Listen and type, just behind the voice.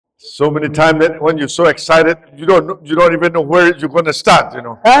So many times that when you're so excited, you don't even know where you're going to start, you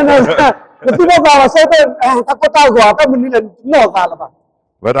know.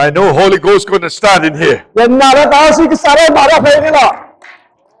 But I know Holy Ghost going to start in here.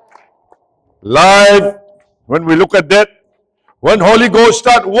 Live, when we look at that, when Holy Ghost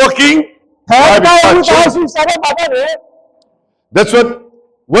start working, that's what.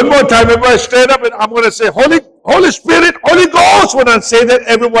 One more time, everybody stand up and I'm going to say, Holy Spirit, Holy Ghost. When I say that,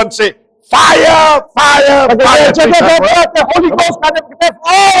 everyone say, fire, fire, fire. Holy Ghost, fire,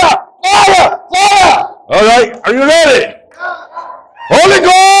 fire, fire. All right, are you ready? Holy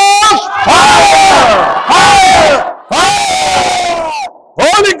Ghost, fire, fire, fire.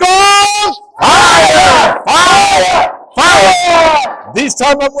 Holy Ghost, fire, fire, fire. This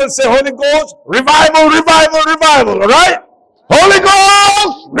time I'm going to say, Holy Ghost, revival, revival, revival. All right? Holy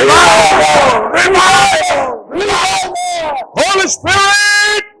Ghost, revival, revival, revival. Holy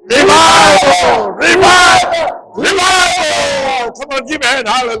Spirit, revival, revival, revival. Come on, give me a hand.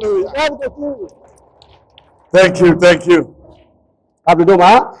 Hallelujah. Thank you, thank you.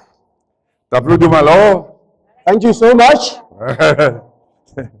 Thank you so much.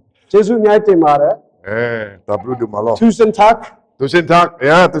 Jesus ngai te mare. Tusen tak. Tusen tak.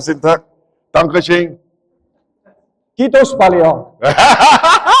 Yeah, tusen tak. Dankeschön. Kiitos paljon.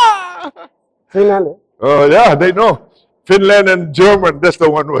 Finland. Oh yeah, they know. Finland and German, that's the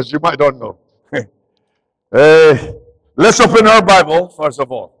one was. You might don't know. Let's open our Bible, first of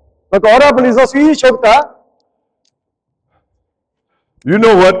all. You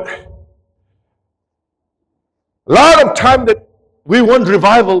know what? A lot of time that we want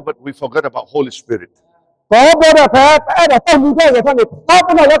revival, but we forget about Holy Spirit.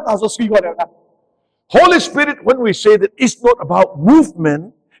 Holy Spirit, when we say that, it's not about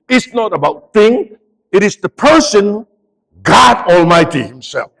movement, it's not about thing, it is the person, God Almighty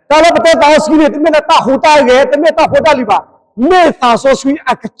Himself. The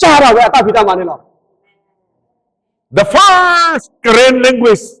first Korean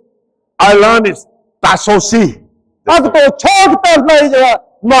language I learned is Tasosi.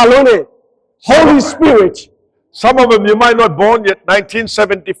 Holy Spirit. Some of them you might not born yet,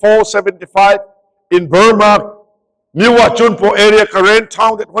 1974, 75. In Burma, New Wachunpo area, Korean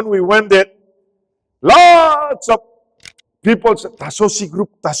town, that when we went there, lots of people said, Tasosi group,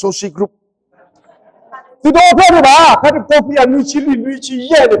 Tasosi group.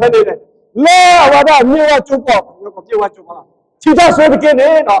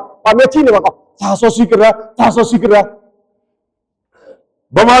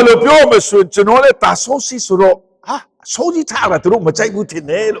 Bama lo pyo me sun chino le Tasosi suro. Ah, soji tara turo macai buti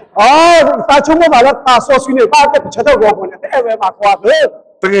ne lo.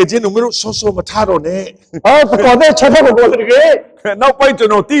 Pengajian numero soso mataro ne. Now point to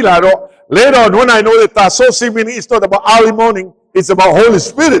no tila ro. Later on, when I know that Tasosi meaning it's not about early morning, it's about Holy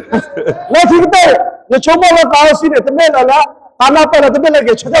Spirit.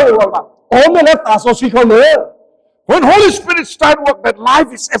 When Holy Spirit start work, that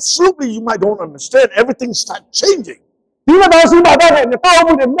life is absolutely, you might don't understand, everything start changing.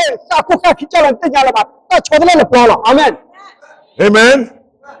 Amen. Amen.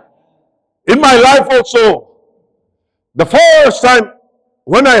 In my life also, the first time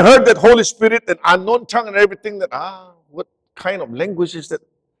when I heard that Holy Spirit and unknown tongue and everything, that what kind of language is that?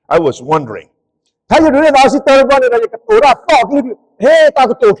 I was wondering.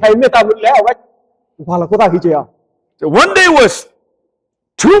 One day was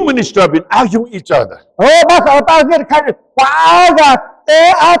two ministers have been arguing each other.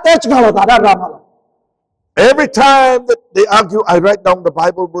 Every time that they argue, I write down the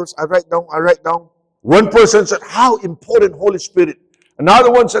Bible verse, I write down. One person said, how important Holy Spirit.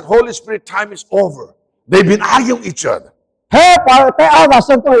 Another one said, Holy Spirit, time is over. They've been arguing each other.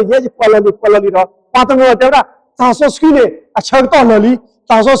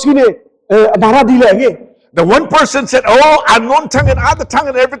 The one person said, oh, unknown tongue and other tongue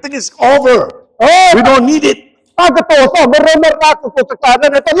and everything is over. We don't need it.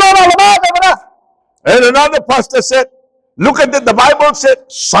 And another pastor said, look at it, the Bible said,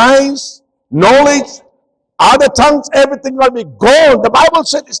 science, knowledge, other tongues, everything will be gone. The Bible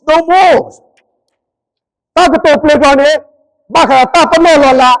said it's no more.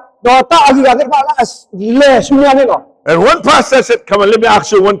 And one pastor said, come on, let me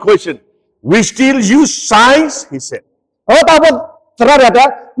ask you one question. We still use science, he said. When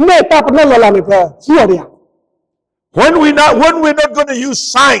we're not going to use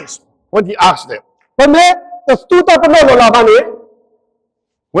science, when he asked them.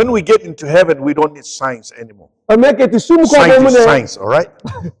 When we get into heaven, we don't need science anymore. Science is science, all right?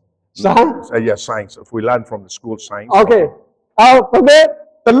 Science. Yeah, science. If we learn from the school science. Okay.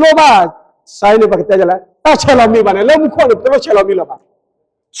 The loba sign of the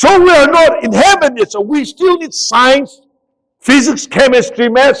So we are not in heaven yet. So we still need science, physics, chemistry,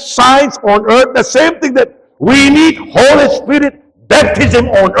 math, science on earth. The same thing that we need Holy Spirit baptism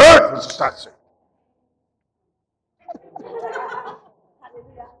on earth.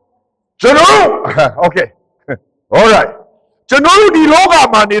 Okay. All right. Di loga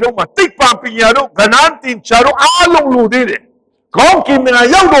mani do ma tikpan pinya do ganantin charo along lu de. Kong kim na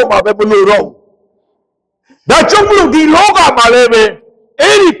yaw do ma be bulu ro. Da chong lu di loga ma le be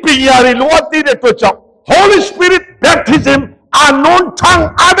eri pinya ri lo ati de to chong Holy Spirit baptism unknown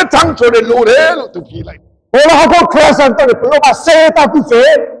tongue other tongue so de lo de lo to pi like. Ola ko class an to loba say ta tu se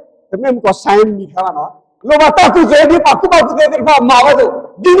the mem ko sign mi tha no. Loba ta tu se di pa ku ba tu de ba ma ba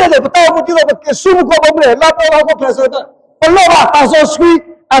do. Di ne de ta mu ti do ke su ko ba me la to ko class to. Loba ta so sweet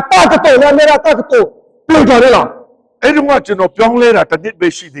attack to le mera attack to play to le la. Everyone to know pyong le da tanit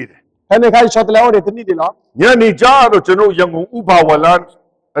be shi de. Hane khai shot le ore tanit de la. Nya ni ja do chano yangon uba walan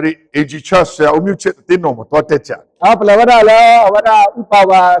ari eji cha sa umyu chet tin no ma to tet cha. Apla wada la wada upa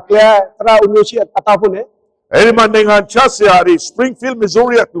wa clear tra umyu chi atapu ne. Eri man dengan cha sa ari Springfield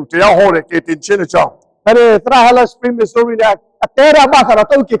Missouri tu te ya hore ke tin chen cha. Hane tra hala Spring Missouri ne atera ba khara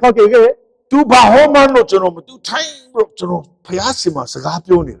to ke kha ke tu ba ho man no chano tu thai bro chano phaya sima saga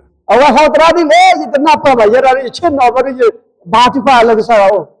pyo ni la. Awa ho tra di le itna pa ba yara ri chen no ba ri ba ti fa lag sa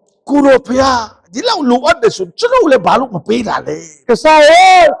ho. Ku ro phaya di lau lu at de su chano le ba lu ma pe da le. Ke sa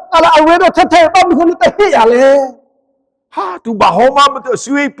e ala awe do the the ba mu ta he ya le. Ha tu ba ho man ma tu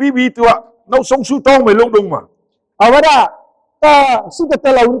sui pi bi tu no song su tong me long dong ma. Awada ta su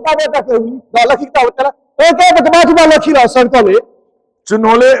ta la un ta ba ta ke wi da la ki ta ta la e ke ba ti ba la ki ra san to le.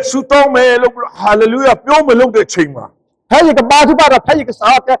 Chano le su tong me long hallelujah pyo me long de ching ma. Hai ke ba ti ba da phai ke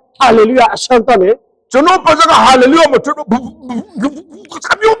sa ke hallelujah san to le. Chano pa sa hallelujah ma chano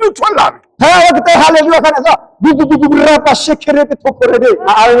ka myo myo chwan la. Hai ke te hallelujah ka na sa bu ra pa shekere te thopore de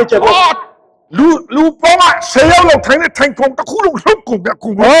a ne che ko. Lu pa ma se yao lo thai ne thai kong ta khu lu lop kong da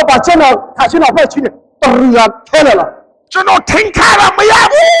kong. Oh ba chen na ta chen na phai chi ne to ru ya the le la. Chano thai kha la ma ya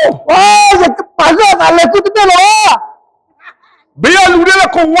bu. Oh ye ke pa ra na le ku te lo. Bia lu de la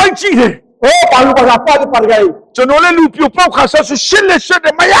kong wai chi de. Oh ba lu ba la pa par gai. Chano le lu pyo pao kha sa su shin le shin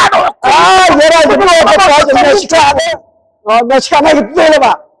de ma ya do. Ah ye ra ye ko pa ne cha ne. Oh ne cha na ke te le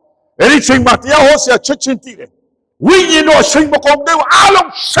ba. Eri ching ma tia ho sia chet chin ti de. Wi no sing ma kong de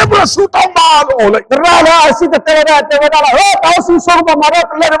along sebra su tong ma lo le. Ra la si te la oh ta si so ma ma ra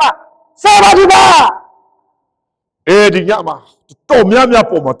le ba. Sa ba di ba. Di nya ma to mya mya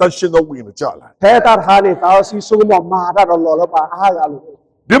po ma ta shin do wi na cha la. The ta ha ne ta si so ma ra lo lo ba a ya lo.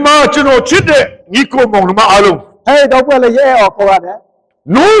 Di ma chino chit de ni ko mong ma along. Hey do pwe le ye o ko ba ne.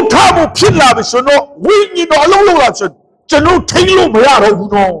 Nu tha mu phit la bi so no wi no along lo la chen. Chano thai lo ma ya do bu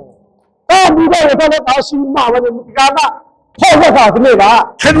no. Mu ba ye ta le ta si ma ba ne ka na. Ho ba ka ne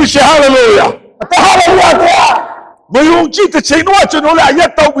ba. Can we say hallelujah? Ta hallelujah. မယုံကြည်တဲ့ချိန်တော့ကျွန်တော်လည်းအရက်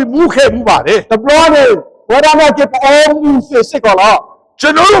တောက်ပြီးမူးခဲ့မှုပါတယ် The blood is what am I get all mu se se ko la. ကျွ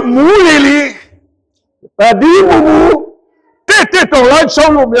န်တော်တို့မူးလေလေ Ba di mu တက်တော်လိုက်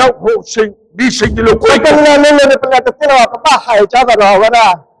ဆုံးလို့မရောက်ဖို့ချိန်ဒီချိန်ဒီလိုကို ko ta le le ta te la ka ba hai cha da wa da.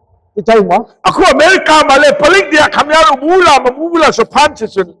 Ti chai mo. အခုအမေရိကန်မှာလည်းပလိတ်တွေကခမရတို့မူးလားမမူးလားဆိုဖမ်းချင်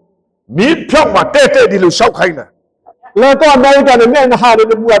စမင်းဖြောက်မှာတက်ဒီလိုရှောက်ခိုင်းတာ Le to America ne ne ha ne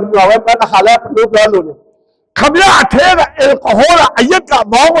mu wa ba ha la lo lo lo ne. ခမရအထဲကအယ်ကိုဟောလားအရက်က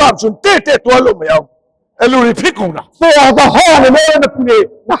မောင်းလာဆိုတက်တွားလို့မရောက်အဲ့လိုတွေဖြစ်ကုန်တာ So the whole ne ne pu ne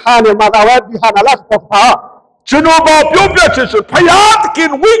na ha ne ma da wa di ha na la ko pa. ကျွန်တော်ပြောပြချင်ဆိုဖယားသခ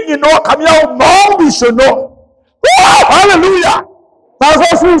င်ဝိညာဉ်တော်ခမရကိုမောင်းပြီးဆိုတော့ဟာလေလုယာ Da so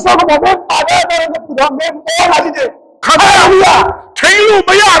si so ko ba ba da ne pu da me mo la di de. ခမရထိန်လို့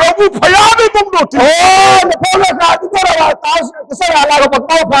မရတော့ဘူးဖယားတဲ့ဘုံတို့ Oh ne po la ka di ko la ta sa ya la ko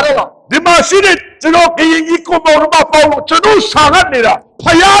pa pa re lo. ဒီမှာရှိတဲ့ကျွန်တော်ကရင်ကြီးကိုမောင်တို့ပေါ့လို့ကျွန်တော်ဆာငတ်နေတာဖ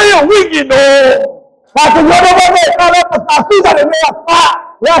ယားရဲ့ဝိညာဉ်တော် Ba ko yo ba ne ka la pa ta si da ne ya pa.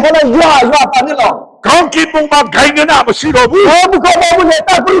 Ya he la ya pa ni lo. ကောင်းကင်ဘုံမှာဂိုင်းကနာမရှိတော့ဘူး Oh bu ko ba bu ne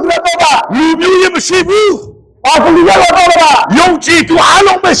ta ku ra to ba. လူမျိုးရေးမရှိဘူး Ba ko yo ba to ba. ယုံကြည်သူအား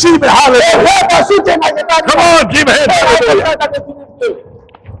လုံးမရှိမယ်ဟာလေ He ba si te na ne ta. Come on give him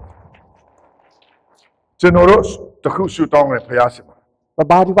ကျွန်တော်တို့တခုဆူတောင်းတယ်ဖယားရှင်မှာ Ba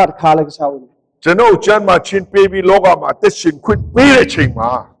ba di ba ka la ka sa wo. ကျွန်တော်ကျမ်းမှာချင်းပေးပြီးလောကမှာအသက်ရှင်ခွင့်ပေးတဲ့ချိန်မှာ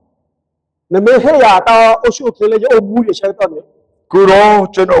Ne me he ya ta o shu ke le yo mu ye che to ne. ကိုရော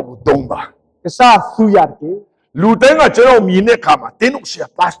ကျွန်တော်ကိုတုံးပါ Ka sa su ya ke. လူတိုင်းကကျွန်တော်မြင်တဲ့အခါမှာတင်းတို့ဆရာ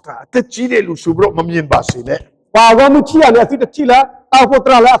ပါစတာအသက်ကြီးတဲ့လူဆိုပြီးတော့မမြင်ပါစေနဲ့ ဘာဝမှုချီရလဲအစီတချီလာတောက်ဖို့တ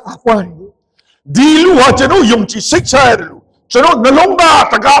ရလဲအသာပွားတယ် ဒီလူဟာကျွန်တော်ယုံကြည်စိတ်ချရတယ်လို့ကျွန်တော်နှလုံးသား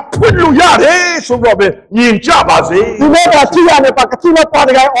တကားဖွင့်လို့ရတယ်ဆိုတော့ပဲညင်ကြပါစေ ဒီနေ့ကချီရနေပါကချီလာပါတ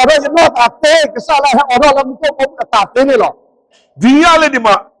ကယ်အော်ရနောတာတဲကစားလာအော်ရလာမှုကိုပုံအတာတင်းနေလို့ ဒီရလေဒီ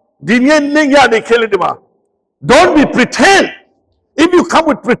မှာဒီညနေရနေခဲလေဒီမှာ don't be pretend if you come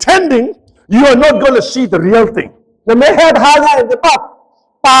with pretending you are not going to see the real thing နမေဟတ်ဟာနေပါ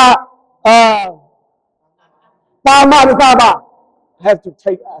ပါမာရပါ have to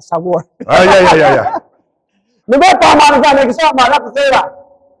take some more yeah နမေပါမာရကနေကစားမာရပစေတာ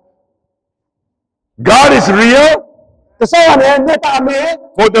God is real ကစားရနေမေတ္တာမေ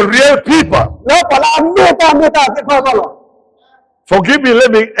for the real people လောပလာမေတ္တာဖြစ်ခေါ်တော့ forgive me let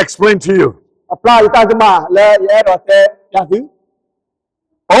me explain to you apply တာကမှာလဲရဲတော့တဲ့ရသည်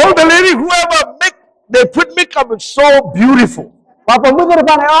all the lady whoever they put makeup is so beautiful ဘာပမှုတွေ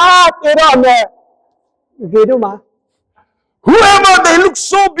ပါနေတေတော့မယ်ဒီတို့မှာ whoever they look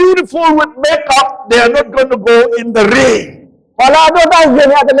so beautiful with makeup they are not going to go in the rain ဘာလာတော့တိုင်းနေ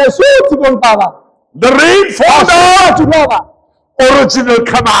တယ်ဆူချီကုန်ပါပါ the rain fall down ချီတော့ပါ original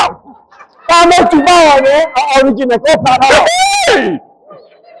come out ပါမချီပါရနေ original ကိုပါတော့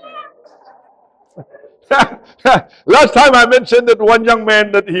last time I mentioned that one young man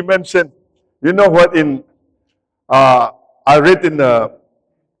that he mentioned you know what in I read in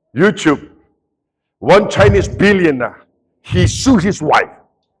YouTube one Chinese billionaire he sued his wife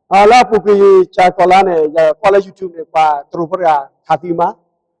လာပုကီချာကောလာနဲ့ကောလာ YouTube နဲ့ပါသူတို့ပြခါတီမာ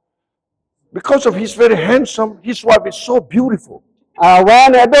because of he's very handsome his wife is so beautiful ဝါ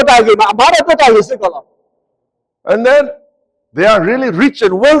နဲ့တော့တိုင်းမှာအမားတော့တိုင်းစစ်ကောလာ and then they are really rich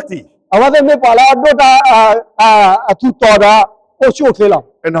and wealthy အဝါတဲ့ပါလာတော့အထူတော်တာပို့ချိုခဲလာ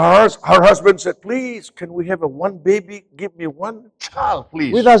and her husband said please can we have a one baby give me one child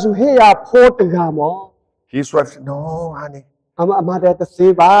please ဝိသစုဟေးရဖို့တကမော his wife said no honey အမတဲ့တစေ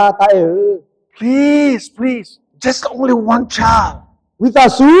ပါတာplease just only one child ဝိသ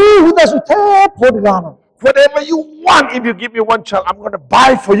စုတဲ့ဖို့တကမော whatever you want if you give me one child I'm going to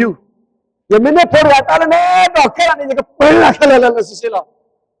buy for you ယမင်းနဲ့ဖို့ရတာလည်းတော့ခဲရနေကပင်းလာခဲလာစစ်လာ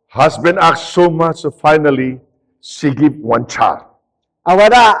husband asked so much so finally she give one child အဝါ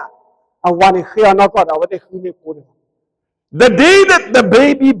ဒအဝါနေခဲနော်ကတော့ဝတဲ့ခူးနေပို့တယ် the day that the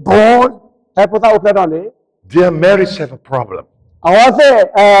baby born အဲ့ပေါ်တော့ပြတော့နေ their marriage have a problem အဝါစေ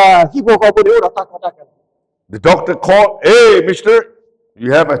ဟီပိုကိုပို့လို့တာတာ the doctor called hey mister you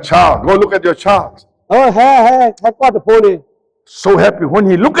have a child go look at your child ဟဲကွာတဖိုးနေ so happy when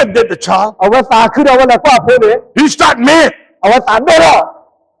he look at the child အဝါသာခူတော့ဝလာကွာဖိုးနေ he start mad အဝါသာတော့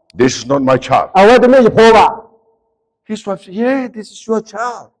this is not my child အဝါတမေဖိုးပါ his wife said yeah this is your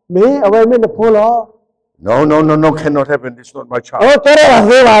child မင်းအဝါမင်းဖိုးလို့ no cannot happen this is not my child တော်ရ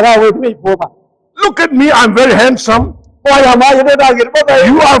ဟေးပါတော့ဝေတမေဖိုးပါ look at me I'm very handsome ပေါ်ရမှာရတဲ့တာကြီးပေါ်တယ်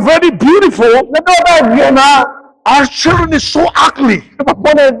you are very beautiful တော့တော့ညနာ our children is so ugly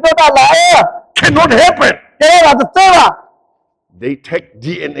ပေါ်နေတော့လာ cannot happen တဲ့တာတဲ့ပါ they take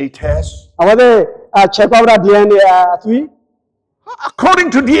DNA test အဝါတဲ့ချက်ကောက်တာ DNA အသွီး according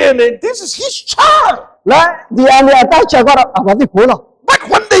to DNA this is his child လာ DNA အတောက်ချက်ကောက်တော့အဝါတဲ့ဖိုးလို့ but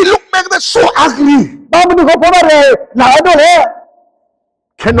when they look back they're so ugly ဘာမလို့ပေါ်တယ်လာတော့လေ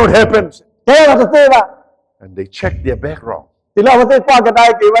cannot happen တဲ့တာတဲ့ပါ and they check their background ဒီလောက်တဲ့ကွာကတို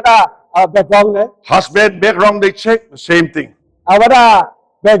င်းကေဝတာ background နဲ့ husband background they check the same thing အဝါဒါ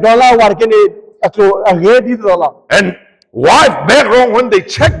background လာဝါကနေအခုအရေးဒီတော့လား and wife background when they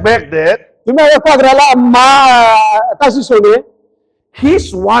check back that ဒီမှာကွာကလာမာတဆူဆိုနေ his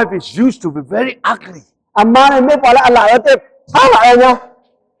wife is used to be very ugly အမားနဲ့ပေါ်လာအလာရတဲ့ဆာလာရော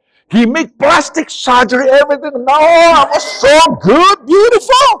he make plastic surgery everything no I was so good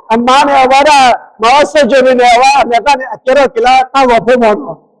beautiful အမားနဲ့ဝါဒါမောဆဂျရီနဲ့ဝါမြတ်နဲ့အကျတော့ကလာတော့ဖို့မော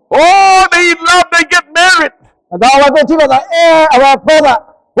oh they love they get married ဒါဝါတဲ့ချိလာအဝါဖောတာ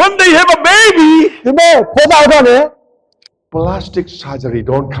when they have a baby ဒီမဲ့ဖောတာတော့လေ plastic surgery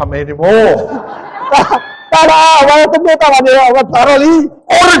don't come anymore တာလာဝါတဲ့မေတာပါနေဝါတာရလီ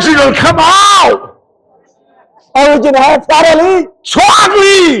original come out original တာရလီ so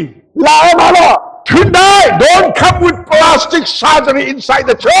ugly လာမလို့ tonight don't come with plastic surgery inside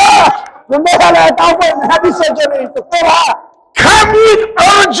the church ဒီမဲ့လာတော့ဖို့ happy surgery တော့ပါ come with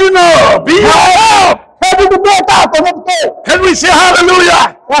original be up happy to be outတော့ can we say hallelujah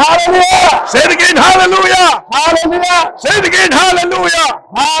hallelujah say it again hallelujah hallelujah say it again hallelujah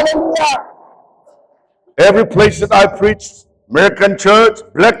hallelujah every place that I preach American church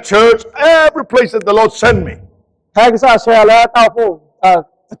black church every place that the Lord sent me Texas share လာတော့ဖို့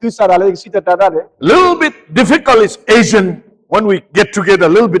အခုစားရလေးစီတတာတယ် little bit difficult is Asian when we get together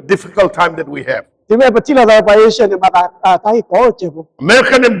a little bit difficult time that we have ဒီမဲ့ပတိလာတော့ပါရေးရှင်မှာတာတိုင်းကောချေဘူး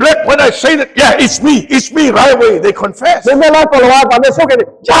American and black, when I say that, yeah, it's me, right away, they confess. ဒီမဲ့လာကောလာပါမဲ့ဆုတ်ကနေ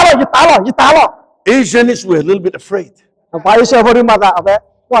ကြားတော့ရတာတော့ Asians were a little bit afraid. ပါရေးရှင်ဟိုဒီမှာကအပဲ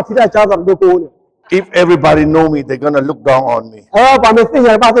ဟိုထိတဲ့ကြားတော့လူကိုနေ If everybody know me, they're going to look down on me. ပါမဲ့သိရ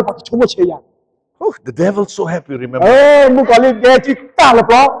ပါစေပါချုံမချေရ Oh, the devil's so happy, remember. မူကလေးတဲ့ချီတာလ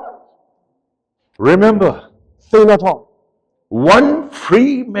ပေါ့ Remember, သိနေတော့ one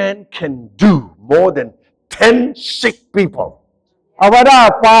free man can do more than 10 sick people. အဝဒါ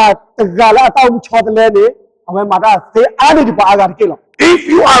ပါတကလာတောင်းချောတယ်လေအဝဲမှာဒါသေအားနေဒီပါအားကကိလော If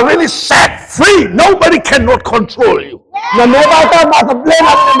you are really set free, nobody cannot control you. နမေပါတာမှာပလေ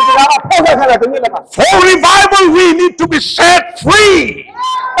မှာနေကြတာပေါ့ခါတယ်ဒီလေမှာ For revival, we need to be set free.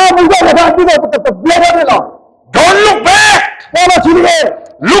 အမှုကလည်းဒါပြီးတော့ပလေတယ်လော Don't look back. ဘာလို့ချီလေ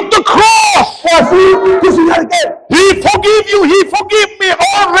Look the cross. ပါစီသူစီရတဲ့ He forgive you. He forgive me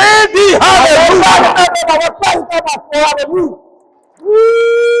already. Hallelujah. ဘာဘာပိုင်တာပါပေါ်တယ်ဘူး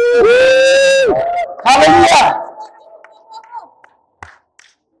Hallelujah.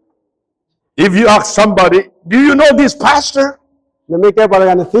 If you ask somebody, do you know this pastor? နမေကပါရ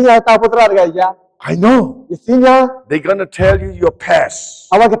ကနေစင်ညာတာပတရာကရ I know. စင်ညာ They're going to tell you your past.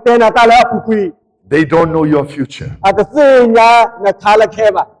 အဝကတဲ့နာတာလည်းအပူကွီ They don't know your future. အတစင်ညာနခါလခဲ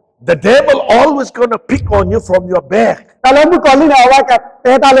ပါ The devil always going to pick on you from your back. တလည်းမကောလင်းအဝက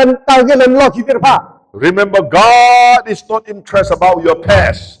တဲ့တာလည်းတောက်ကလည်းလော်ခီတဲ့ဖာ Remember, God is not interested about your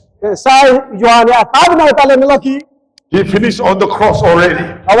past. ဆိုင်ယွာနေတာဘနာတာလည်းလော်ခီ He finished on the cross already.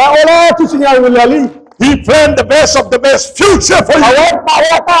 အဝအော်လာသူစင်ညာဝင်လာလီ He planned the best of the best future for အဝ you. ပါဝ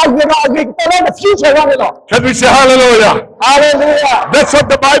တာအကြအကြတယ်လည်း future ရတယ်လော Can we say hallelujah? Hallelujah. That's what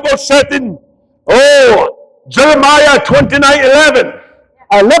the Bible said in Jeremiah 29:11.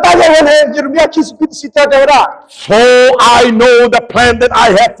 လက်တာရဲ့ဝင်ဂျေရမီယာခစ်ပစ်စီတာတဲ့ရာ For I know the plan that I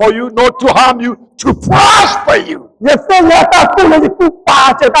have for you, not to harm you, to prosper you. ယစင်ညာတာကိုလည်းသူပါ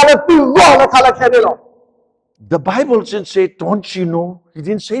ချတာလည်းသူရောလည်းခါလခဲတယ်လော The Bible didn't say, don't you know? He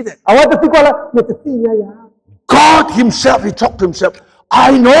didn't say that. အဝတ်တူကလည်းမတတိညာယာ God himself, he talked to himself. I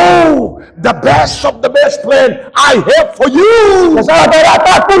know the best of the best plan I have for you. ဆရာတော်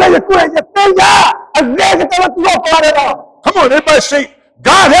တာကိုလည်းကိုလည်းတင်ညာအရေကတော့သူ့ပေါ်တယ်တော့ Come on, everybody say,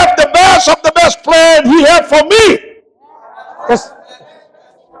 God have the best of the best plan he had for me.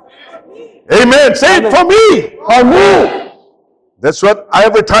 Amen. Say it for me. For me. That's what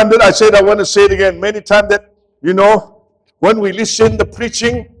every time that I said, I want to say it again. Many times that, you know, when we listen the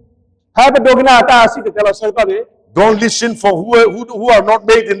preaching, ဟာဘဒိုကနာတာစီတယ်လို့ဆိုတော့လေ don't listen for who are not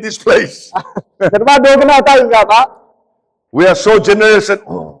made in this place. ဓမ္မဒိုကနာတာကပါ We are so generous and,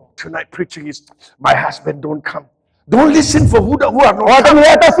 oh, tonight preaching is, my husband don't come. Don't listen for who are ဟော not တ coming.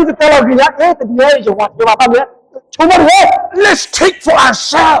 မီတာစီတယ်လို့ညာအဲ့တည်းရဲ့ဝတ်ပါပါမယ်ချုံမရဲ Let's take for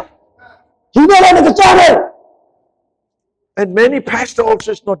ourselves. ဒီနေ့လည်းကြားတယ် And many pastors also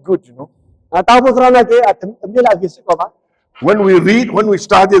is not good, you know. တာဘုရားနာကအမြဲလာကိစ္စကပါ When we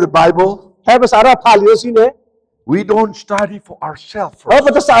study the Bible, ဟဲ့ပါစားဖာလီယိုစီနေ we don't study for ourselves ဟော first.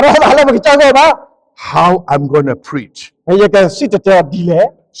 ပါစားရလာလည်းမကြောက်တော့ပါ How I'm going to preach. အဲ့ရကစီတဲ့ဒီလေ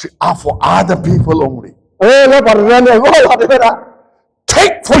See, for other people only. အေးလည်းပါရနေဟောပါတယ်ဗျာ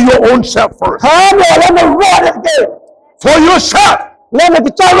Take for your own self first. ဟာလည်းမရောတဲ့ For yourself. လည်းမ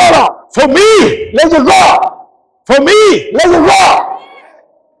ကြောက်တော့ For me. လေကြကော For me. လေကြကော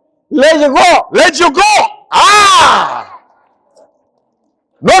လေကြကော Let you go.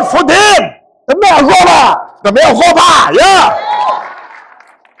 Not for them. တမဲကောပါ The male hoba. Yeah.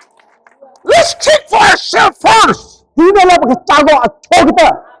 Let's take for ourselves first. ဒီနေ့လည်းမကြောက်တော့အထောက်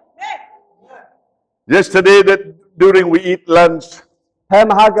တဲ့ Yesterday, that during we eat lunch, ဟဲ့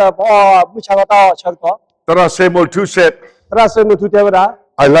မဟာကဘောမချတော့ချက်တော့ Tara Samuel 2 said, တရစမသူတဲ့ဗရာ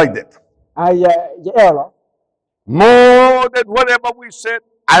I like that. အာရဲလော More than whatever we said,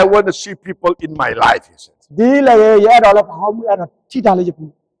 I want to see people in my life, he said. ဒီလည်းရဲတော့လည်းဘာမှမအဲ့တော့ထိတာလေး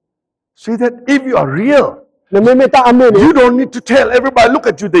ဘူး See that if you are real, နမေမတာအမေနေ you don't need to tell everybody, look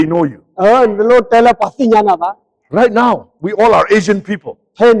at you, they know you. အော်လို့တဲလည်းပါသိညာနာပါ Right now, we all are Asian people.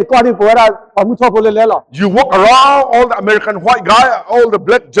 ဟဲ့ကောဒီပေါ်ရဘာမှုထောက်ဖို့လဲလော You walk around, all the American white guy, all the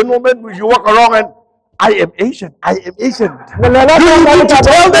black gentlemen, you walk around and, I am Asian, I am Asian. ငလလာ Do you need to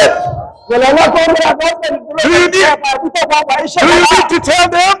tell them? ငလလာကောမရာဘောတယ် Do you need to tell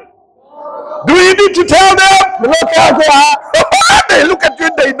them? Do you need to tell them? မလို့တောက်ကြ They look at you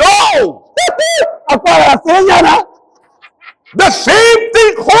and they know. အကွာဆေးညာနာ The same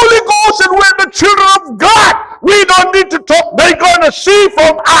thing, Holy Ghost, and we're the children of God. We don't need to talk. They're going to see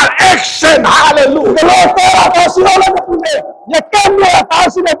from our action. Hallelujah. ကလောတော့စီလောလည်းဘူးလေရကမ်းရတာ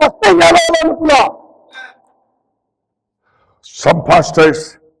စီနဲ့ပတ်ညာလောလည်းဘူးလား Some pastors,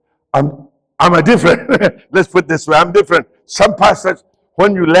 I'm a different. Let's put it this way. I'm different. Some pastors,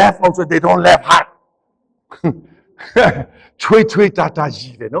 when you laugh also, they don't laugh hard. Chui chui tata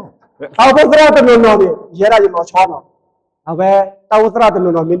ji, you know. They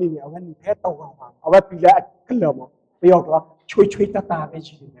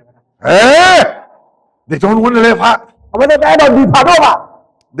don't want to laugh hard.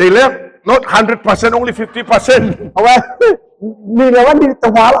 They laugh not 100%, only 50%.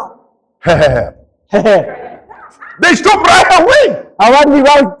 They stop right away.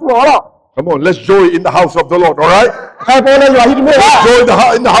 Come on, let's joy in the house of the Lord, all right? Let's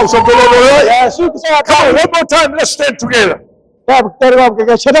joy in the house of the Lord, all right? Come on, one more time, let's stand together.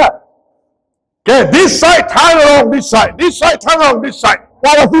 Okay, this side, turn around this side. This side, turn around this side.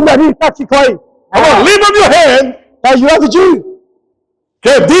 Come on, leave up your hand.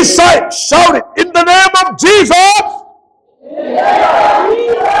 Okay, this side, shout it. In the name of Jesus,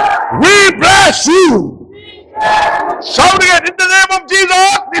 we bless you. Shouting it in the name of Jesus.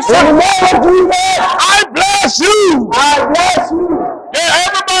 I bless you. I bless you. Yeah,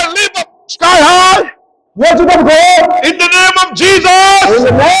 everybody lift up sky high. In the name of Jesus. In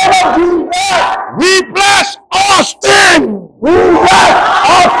the name of Jesus. We bless Austin. We bless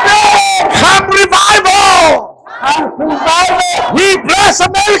Austin. Come revival. We bless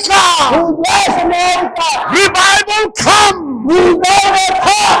America. We bless America. Revival come. Revival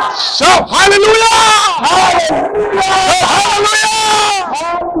come. Shout hallelujah. Hallelujah. Hallelujah.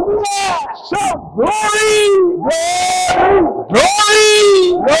 Hallelujah. Shout glory. Glory.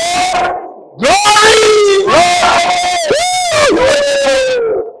 Glory. Glory.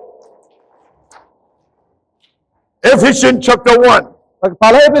 Ephesians chapter 1.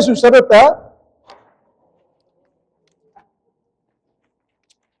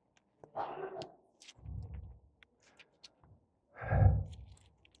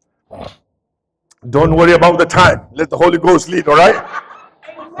 Don't worry about the time. Let the Holy Ghost lead, all right?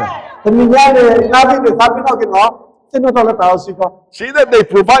 See that they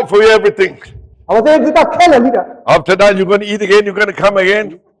provide for you everything. After that, you're going to eat again, you're going to come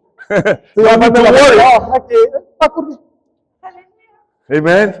again. Don't need to worry.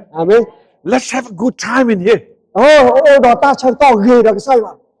 Amen. Amen. Let's have a good time in here.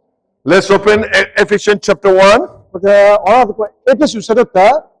 Let's open Ephesians chapter 1.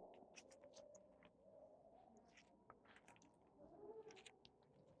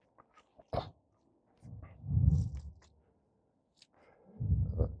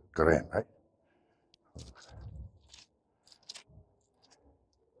 Korean, right?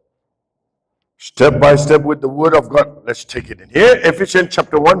 Step by step with the word of God. Let's take it in here. Ephesians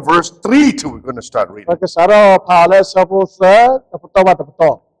chapter 1, verse 3 to we're going to start reading. I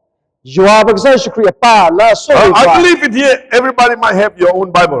believe in here, everybody might have your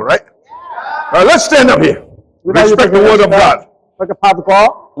own Bible, right? Let's stand up here. Respect the word of God.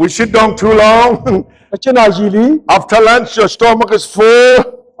 We sit down too long. After lunch, your stomach is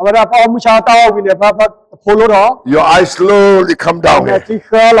full. Your eyes slowly come down here.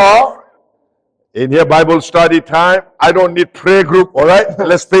 In here, Bible study time. I don't need prayer group, all right?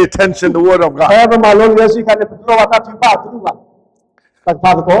 Let's pay attention to the word of God.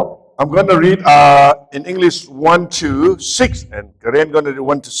 I'm going to read in English 1 to 6, and Korean going to do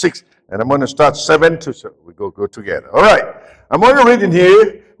 1 to 6, and I'm going to start 7 to 7. We go together. All right. I'm going to read in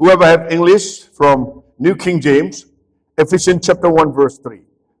here, whoever have English from New King James, Ephesians chapter 1, verse 3.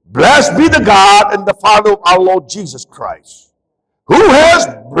 Blessed be the God and the Father of our Lord Jesus Christ, who has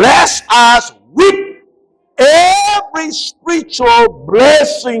blessed us with every spiritual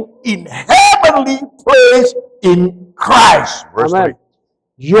blessing in heavenly place in Christ. Verse 3.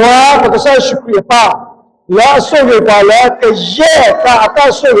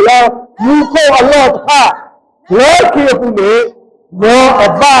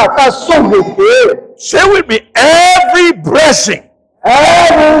 Say with me, every blessing.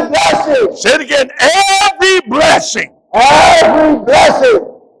 Every blessing. Say it again, every blessing. Every blessing.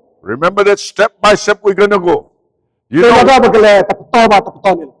 Remember that step by step we're going to go. You know,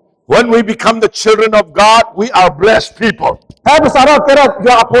 when we become the children of God, we are blessed people.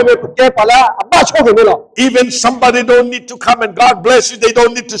 Even somebody don't need to come and God bless you. They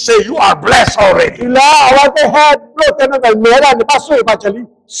don't need to say you are blessed already.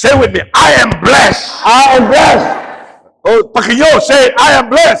 Say with me, I am blessed. I am blessed. Oh, Pakiyo, say, I am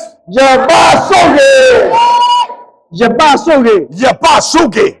blessed.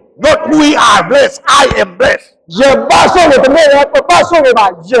 Yabasuge. Not we are blessed. I am blessed. Hey,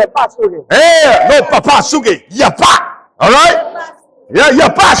 no Papa Suge. Yapa. All right? Yeah,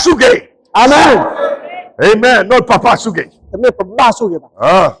 Yapa Suge. Amen. Amen. Not Papa Suge.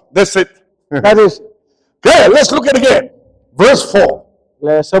 That's it. That is. Okay, let's look at it again. Verse 4.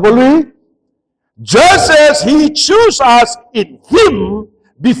 Just as he chose us in him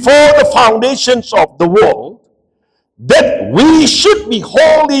before the foundations of the world, that we should be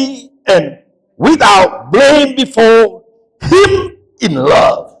holy and without blame before him in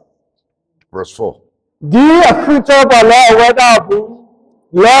love. Verse 4. Di akhito ba la wada bu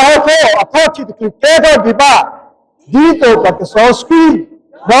la ko approach the creator di ba di to ba so screen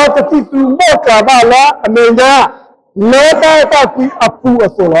ba ta ti tu mo ka ba la amenya le ta ku apu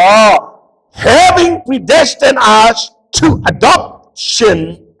aso having predestined us to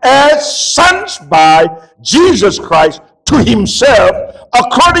adoption as sons by Jesus Christ to himself,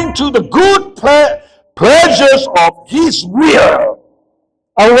 according to the good pleasures of his will.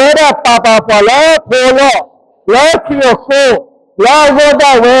 Awara papa pala polo la kyo la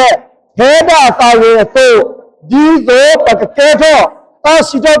voda we heda ta we to di zo pa ke to ta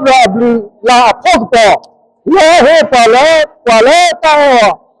si to bla blu la phok po la he pala ta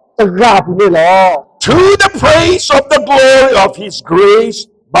to the praise of the glory of his grace,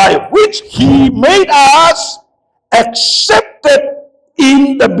 by which he made us accepted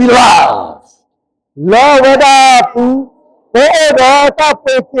in the beloved.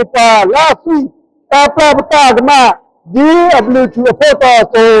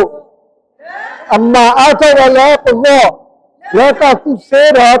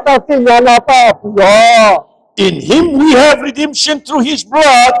 In him we have redemption through his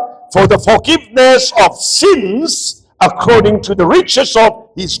blood, for the forgiveness of sins, according to the riches of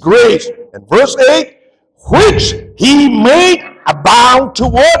his grace. And verse 8, which he made abound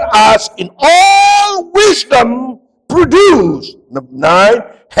toward us in all wisdom produced. Number 9,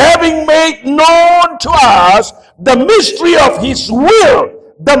 having made known to us the mystery of his will,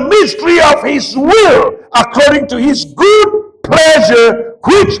 according to his good pleasure,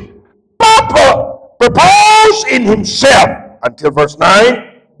 which Papa proposed in himself. Until verse 9.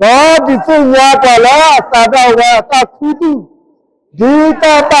 In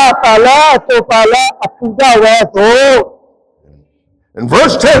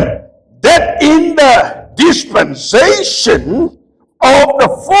verse 10, that in the dispensation of the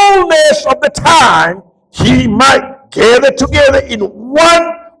fullness of the time, he might gather together in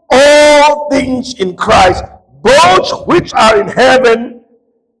one all things in Christ, both which are in heaven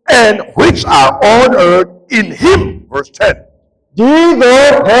and which are on earth in him. Verse 10. In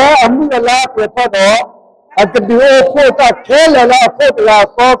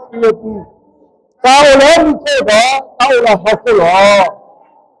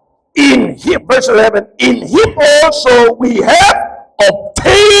him, verse 11, in him also we have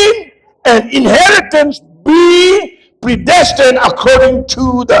obtained an inheritance, being predestined according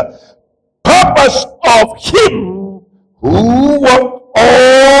to the purpose of him who worked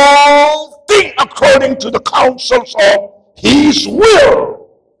all things according to the counsels of his will.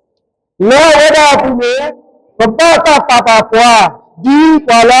 Look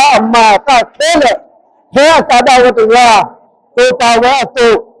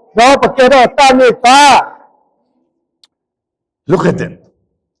at them.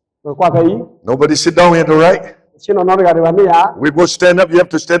 Nobody sit down here, all right? We both stand up. You have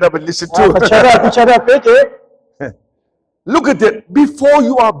to stand up and listen too. Look at it. Before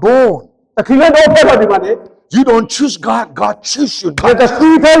you are born, you don't choose God. God chooses you.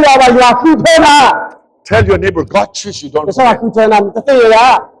 Tell your neighbor, God chooses you. Don't forget.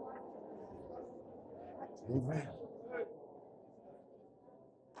 Amen.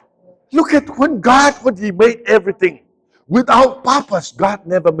 Look at when he made everything. Without purpose, God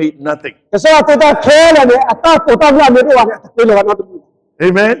never made nothing.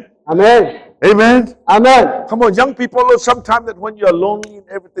 Amen. Amen. Amen. Amen. Come on, young people, sometimes that when you're lonely and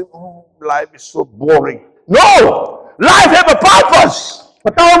everything, oh, life is so boring. No! Life have a purpose.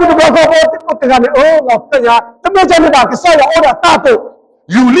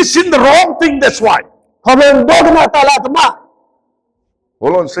 You listen the wrong thing, that's why.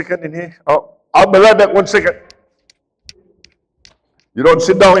 Hold on a second in here. Oh, I'll be right back 1 second. You don't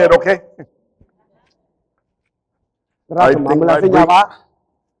sit down yet, okay? I think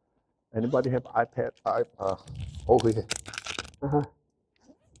anybody have iPad? Over here.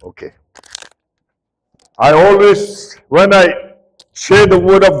 Okay. I always, when I share the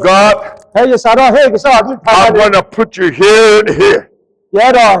word of God, I'm going to put you here and here.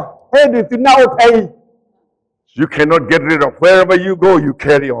 You cannot get rid of. Wherever you go, you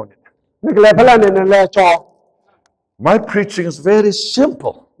carry on it. My preaching is very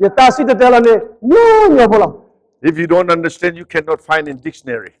simple. If you don't understand, you cannot find in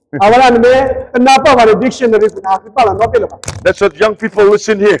dictionary. That's what young people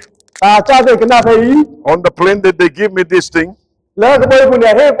listen here. On the plane that they give me this thing.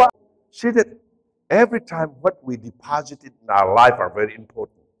 See that every time what we deposited in our life are very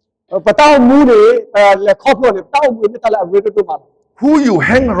important. Who you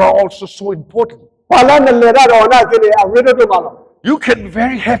hang around also so important. You can be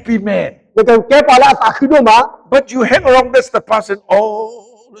very happy man. But you hang around this the person,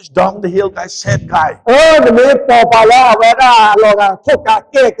 oh, this down the hill guy, sad guy.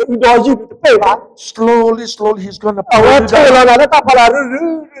 Slowly, slowly he's gonna pull you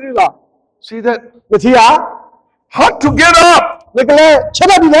down. See that? Hard to get up.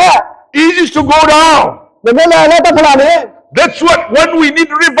 Easy to go down. That's what, when we need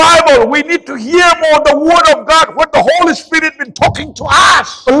revival, we need to hear more the word of God, what the Holy Spirit been talking to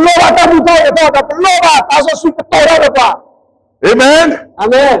us. Amen?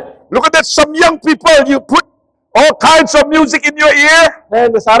 Amen. Look at that, some young people, you put all kinds of music in your ear.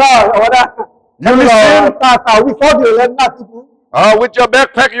 You listen. With your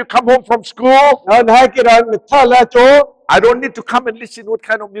backpack, you come home from school. I don't need to come and listen what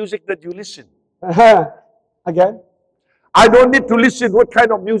kind of music that you listen. Again. I don't need to listen what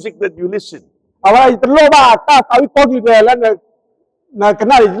kind of music that you listen. I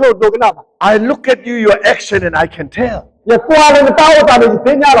look at you, your action, and I can tell.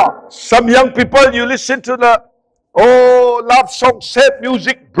 Some young people, you listen to the love song, sad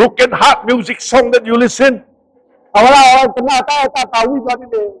music, broken heart music song that you listen.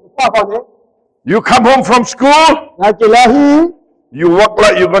 You come home from school, you walk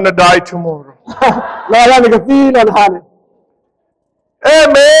like you're going to die tomorrow. Hey,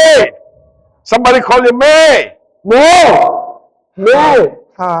 May! Somebody call you May. No. May.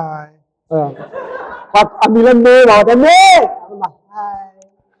 Hi.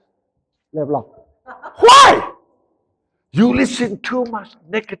 Why? You listen too much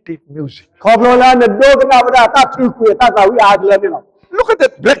negative music. Look at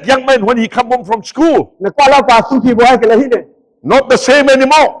that black young man when he come home from school. Not the same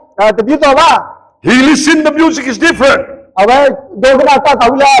anymore. He listen, the music is different.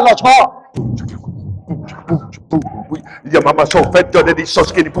 Your mama so fat, your daddy so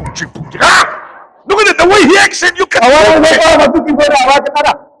skinny. Look at it, the way he acts, you can.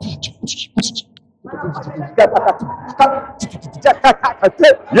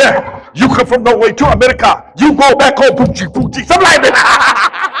 Yeah, you come from Norway to America. You go back home. Something like that.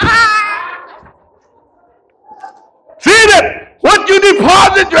 See that? What you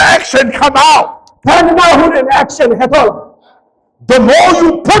deposit, your action come out. The more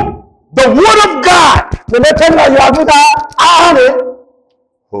you put the word of God.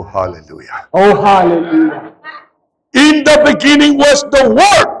 Oh, hallelujah. Oh, hallelujah. In the beginning was the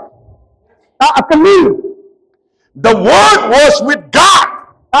word. The word was with God.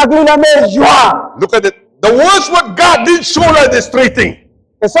 Look at it. The words with God didn't show like this three things.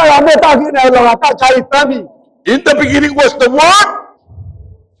 In the beginning was the word.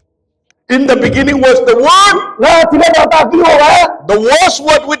 In the beginning was the word. The words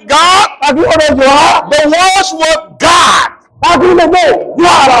were with God. The words were God.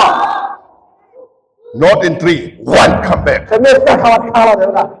 Not in three. One, come back.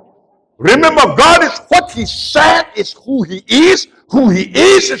 Remember, God is what He said is who He is. Who He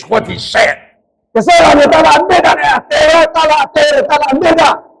is what He said. Come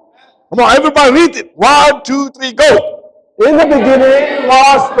on, everybody read it. 1, 2, 3, go. In the beginning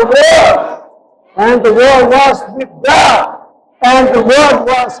was the Word, and the Word was with God, and the Word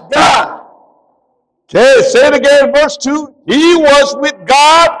was God. Okay, say it again, verse 2. He was with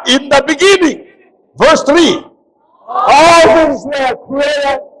God in the beginning. Verse 3. All things were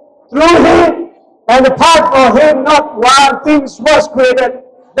created through Him, and apart from Him, not one thing was created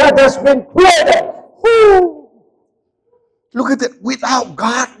that has been created. Woo. Look at that. Without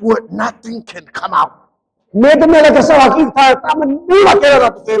God, word, nothing can come out. If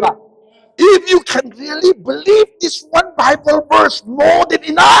you can really believe this one Bible verse, more than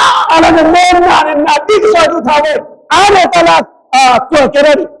enough.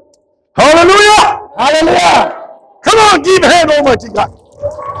 Hallelujah! Hallelujah! Come on, give hand, Almighty God.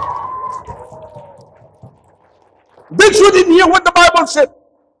 Did you didn't hear what the Bible said?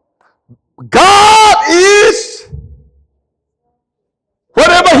 God is,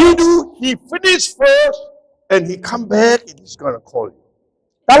 whatever He do, He finish first, and He come back, and He's going to call you.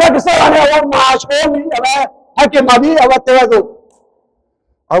 I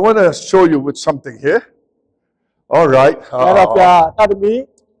want to show you with something here. All right.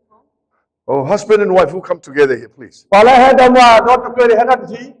 Oh, husband and wife who come together here, please.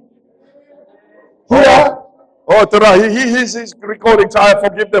 Here. Oh, Tara, he's recording, so I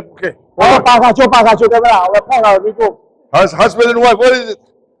forgive them. Okay. ပါခါချိုတယ်ဗျာဟိုဖောက်တာဒီကို Husband and wife, what is it?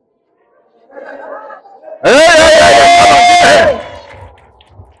 Hey!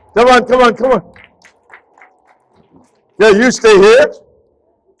 Come on. Yeah, you stay here.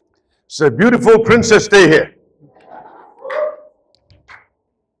 It's a beautiful princess, stay here.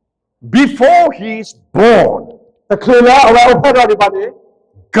 Before he's born, တခါလားအဝဖောက်တာဒီပါနေ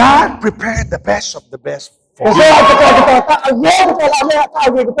God prepared the best of the best for ဒါ him. ဆိုတော့အရေးတော်လာမယ်အ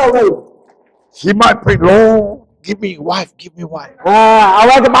ရေးတော်လေ He might pray, Lord, give me wife. အ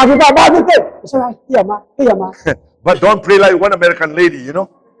ဝကဘာဖြစ်ပါ့ဆိုတော့ဟိယမ But don't pray like one American lady, you know.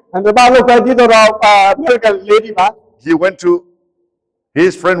 အဲ့ဒါဘာလို့ပဲဒီတော့American lady ပါ He went to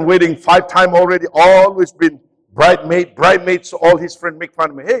his friend wedding 5 times already, always been bridesmaid, so all his friends make fun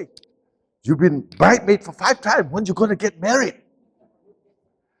of me. Hey, you've been bridesmaid for 5 times. When you going to get married?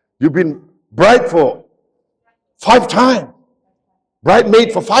 You've been bride for 5 times. Bridesmaid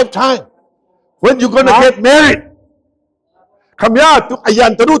for 5 times. When you going to get married? Come here,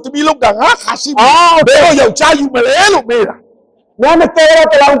 ayan tadu tumi lok dang ha kasi. Pero yaw cha yu male lok me la. နာမတေရ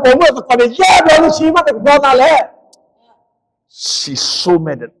တလောင်ပုံမဆိုတော့ရဲတော်လို့ရှိမှတော့တာလေ She's so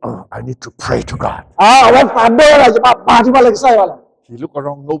mad that I need to pray to God. အဝဖန်တော့လာကြပါဒီပါလေဆိုင်ပါလား He looked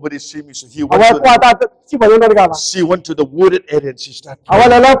around, nobody see me, so he အဝ went ကွာ to တာစီပါလို့တော့ကပါ she went to the wooded area and she started အဝ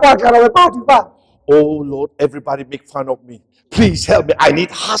praying. လည်းလောက်ကွာကြတော့ပါဒီပါ Oh Lord, everybody make fun of me. Please help me. I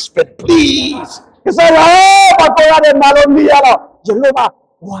need husband, please. ကစားရပါပေါ်ရတယ်မလို့မြရတော့ရလို့ပါ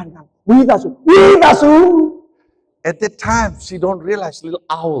ဝါနာဝီသာစု At that time, she don't realize little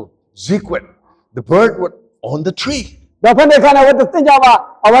owl, Zequet, the bird was on the tree. ဒါဖက်နေခါနဲ့ဝတ်တင်ကြပါ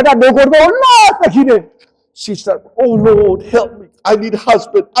အဝတာဒိုကိုတော့လာတခိနေ She said, oh Lord, help me. I need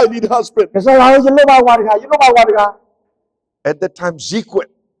husband. ကစားရရလို့ပါဝါတက At that time, Zequet,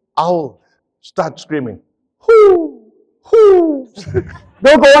 owl, start screaming.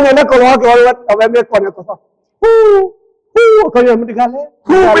 ဒိုကိုနဲ့ကောလောကောအဝဲမဲကောနဲ့ကောဟူခေါ်ရမဒီကလေ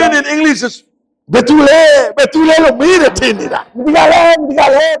Who mean in English is betule lo mire tinida. ဒီက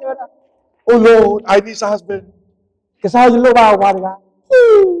လေ Oh Lord, I need a husband. ကစားရလို့ပါဝါတက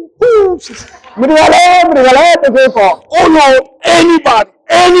မဒီကလေတကယ်ကော Oh Lord, anybody.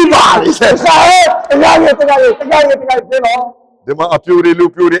 ကစားရတရားရပြေလို့ Dema apure,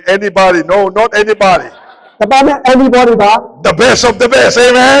 anybody. No, not anybody. တပါမဲ့ anybody ပါ The best of the best,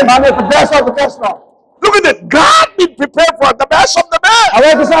 amen. ဒါနဲ့ the best of the best တော့ Look at that. God been prepared for the best of the best. အ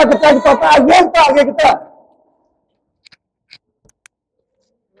ဝဲကစားတဲ့တော့အရင်တော့က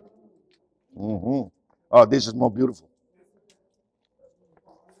Oh, this is more beautiful.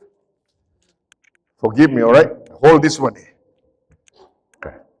 Forgive me, all right? Hold this one here.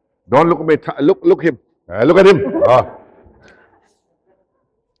 Okay. Don't look at me. Look him. Look at him.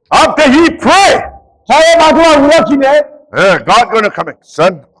 After he prayed, ဆရာမတို့ကရောက်နေ God going to come in.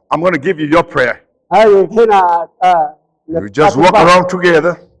 Son, I'm going to give you your prayer. ခေနာ You just walk around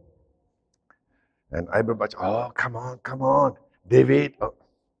together. And everybody, oh, come on. David.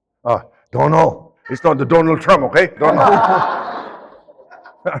 Don't know. It's not the Donald Trump, okay? Don't know.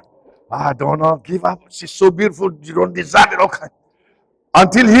 Don't know. Give up. She's so beautiful. You don't deserve it, okay?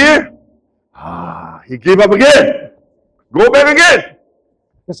 Until here, he gave up again. Go back again.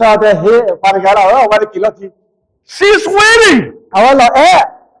 ကစားတဲ့ဟေးပါရကြတော့ဝါရကီလို့ She's waiting. အဝလာ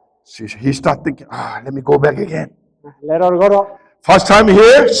He started thinking, let me go back again. လေတော့ကတော့ First time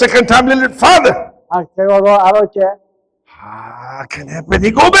here, second time little father. ကျေတော့အားလို့ကျ Can happen. He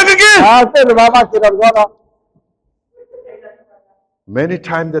go back again. တဲ့ဘာမှကျေတော့ကတော့ Many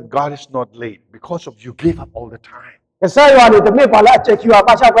times that God is not late because of you gave up all the time. ကစားရတယ်တမေပါလာချက်ချူ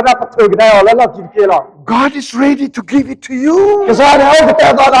ပါချာကရပထွေကြတယ်လောလောကြည့်ပြေလို့ God is ready to give it to you. ကစားတယ်ဟုတ်တ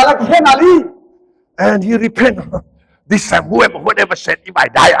ယ်တော့လာခေနာလီ And he repent. This time, whoever said, if I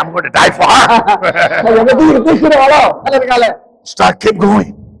die, I'm going to die for her. ဘယ်လိုဒီခေတော့လောအဲ့ဒါကလည်း Start, keep going.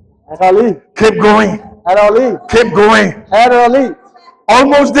 အဲ့ဒါလီ Keep going. အဲ့ဒါလီ Keep going. အဲ့ဒါလီ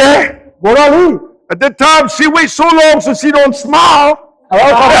Almost there. ဘောလီ At that time, she waits so long so she don't smile.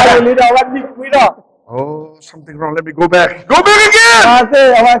 အဲ့ဒါကလီတော့ဝတ်ပြီးတော့ Oh, something wrong. Let me go back. Go back again.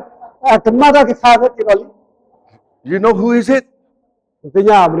 အဲ့ကမတာကစားတဲ့ဒီလို You know who is it? ဒီ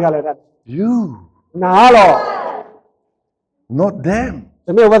ညာဘယ်ကလဲ You. နားလော Not them.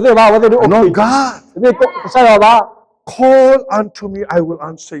 ဒီမေဝတ်ပါဝတ်ဒီ Not God. ဒီမေကစားရပါ Call unto me, I will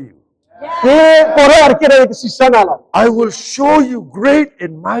answer you. ဒီကိုရအကိရကစီစနာလော I will show you great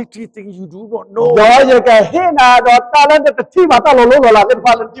and mighty things you do not know. တော့ရကဟေနာတော့တာလန်တတိမတာလောလောလာတဲ့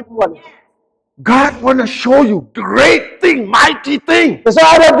ဖာလန်တိပူဝ God want to show you great thing, mighty thing. က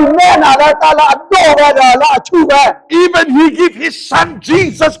စားတဲ့ဒီမဲ့နာတဲ့တာလာအတော့ပဲလားအချူပဲ Even He give His Son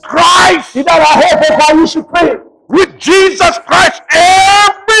Jesus Christ. ဒီတာဟဲ့ဖေခါယေရှုခရစ် With Jesus Christ,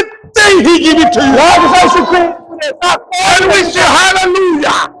 everything He give it to you. လာကစားယေရှုခရစ် And we say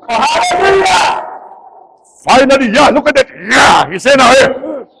hallelujah. Hallelujah. Finally, yeah, look at that. Yeah, He said now here.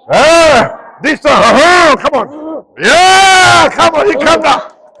 This come on. Yeah, come on, He come now.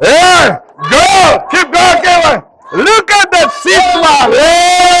 Yeah, go, keep going, keep going. Look at that seat, man.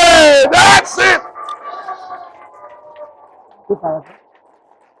 Hey, that's it.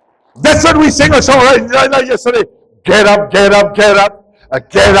 That's what we sing a song like yesterday. Get up, get up, get up.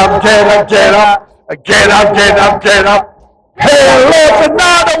 Get up, get up, get up. Get up, get up, get up. Hey, Lord's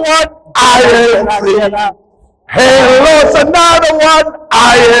another one. I am free. Hey, Lord's another one. I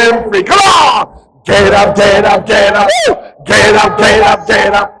am free. Come on. Get up, get up, get up. Get up, get up,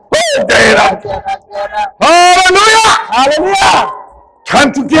 get up. Get up. Hallelujah. Hallelujah. Time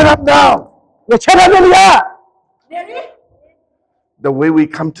to get up now. ရချရမလို့ The way we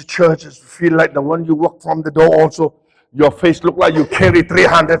come to church is feel like the one you walk from the door also. Your face look like you carry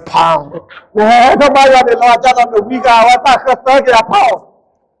 300 pounds. တော့ဘာရတယ်လောကြတော့ဝီကဝတာခတ်တဲ့ကြပေါ့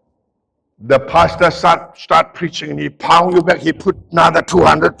The pastor start preaching and he pound you back. He put another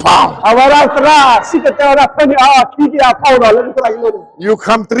 200 pounds. အဝရသရာစိတ်တော်ရဖွင့်အားခီးကြပေါ့တော့လည်းလိုက်လို့ You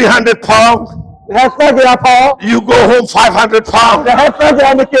come 300 pounds. ဟဲ့ဆက်ကြပေါ့ You go home 500 pounds. ဟဲ့ဆက်ကြ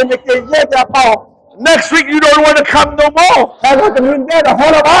မကင်းရဲကြပေါ့ Next week you don't want to come no more. ဟဲ့တော့မြင်တဲ့ဟော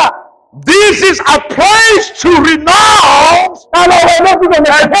လာပါ This is a place to renounce and pray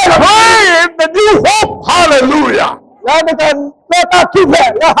in the new hope. Hallelujah.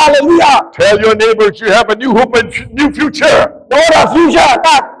 Hallelujah. Tell your neighbors you have a new hope and new future.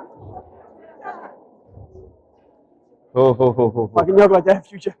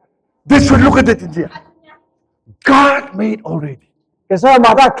 This should look at it in here. God made already.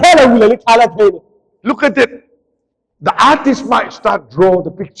 Look at it. The artist might start draw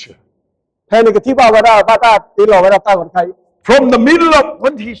the picture. From the middle of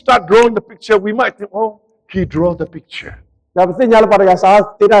when he start drawing the picture, we might think, oh, he draw the picture. But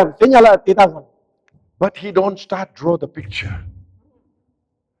he don't start draw the picture.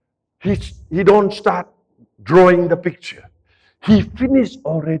 He don't start drawing the picture. He finished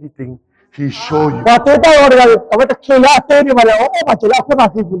already thing. He show you.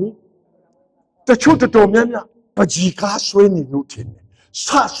 The truth to me, Pajika swing routine.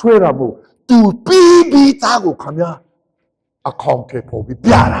 Such swear to be tago come here. A conquer for be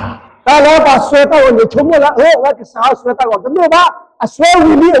piara.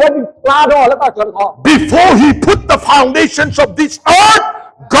 Before he put the foundations of this earth,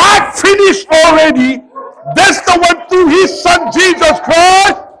 God finished already. That's the one through his son Jesus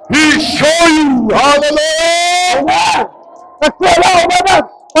Christ. He show you. Hallelujah.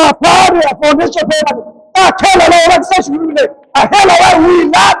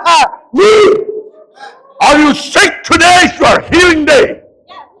 Are you sick today? You are healing day.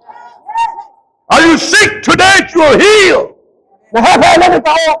 Are you sick today? You are healed.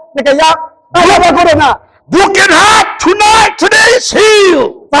 Broken heart tonight. Today is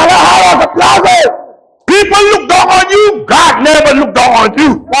healed. People look down on you. God never look down on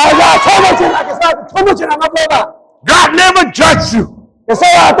you. God never judge you. Because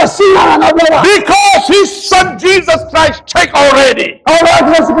his son Jesus Christ take already.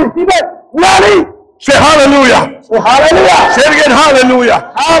 Say hallelujah. Say it again,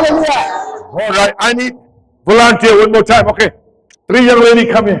 hallelujah. All right, I need volunteer one more time. Okay, 3 young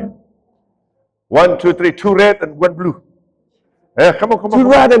ladies come here. 1, 2, 3, 2 red and 1 blue. Yeah, come on.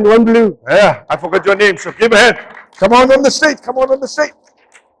 2 red and 1 blue. Yeah, I forgot your name, so give a hand. Come on the stage.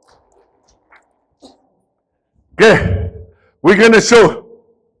 Okay, we're going to show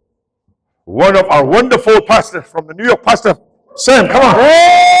one of our wonderful pastors from the New York pastor, Sam. Come on.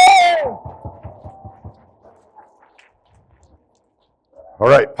 All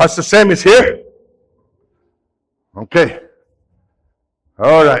right, Pastor Sam is here. Okay.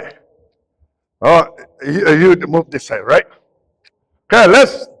 All right. Oh, you move this side, right? Okay,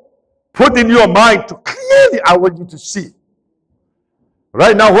 let's put in your mind to clearly, I want you to see.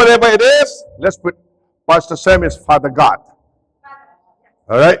 Right now, whatever it is, let's put Pastor Sam is Father God.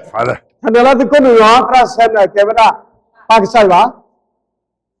 All right, Father.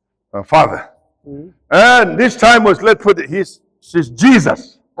 Father. And this time was, let's put it, he's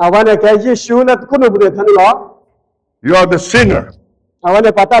Jesus. You are the sinner.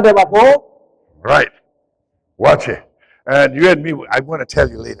 Right. Watch it. And you and me, I want to tell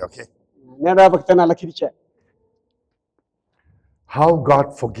you later, okay? How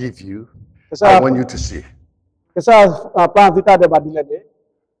God forgive you I want you to see.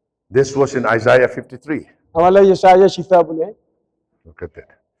 This was in Isaiah 53. Look at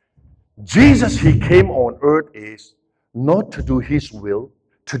that. Jesus, he came on earth is not to do his will,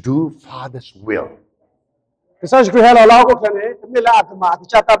 to do Father's will. That's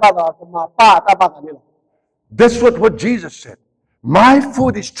what Jesus said. My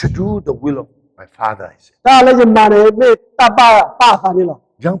food is to do the will of my Father.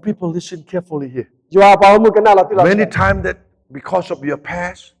 Young people, listen carefully here. Many times that because of your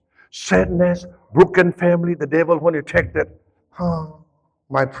past, sadness, broken family, the devil want to take that.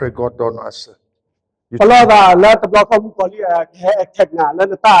 My prayer God don't answer. You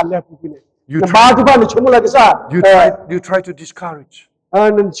try to discourage.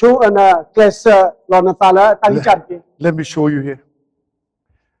 Let me show you here.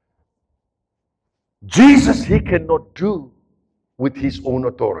 Jesus, he cannot do with his own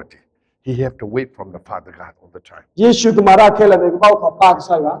authority. He have to wait from the Father God all the time.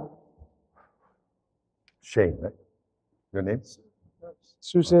 Shane, right? Your name?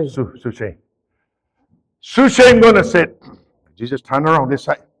 Su Shane. Su Shane gonna say, Jesus, turn around this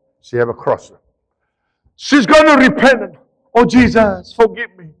side. She have a cross. She's gonna repent. Oh Jesus,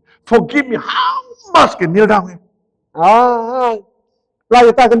 forgive me. Forgive me. How much can kneel down here?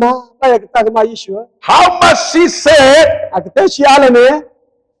 How much she said,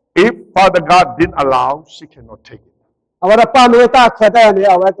 if Father God didn't allow, she cannot take it.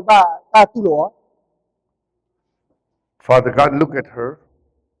 Father God, look at her.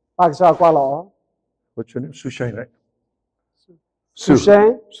 What's your name? Sushane, right?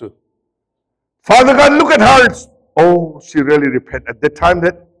 Sushane. Su. Father God, look at her. Oh, she really repented. At the time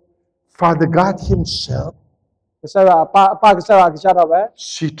that Father God himself,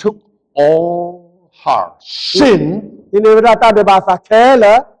 she took all her sin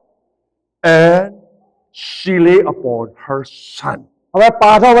and she lay upon her son.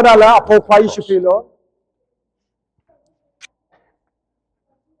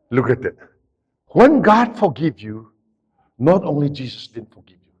 Look at it. When God forgive you, not only Jesus didn't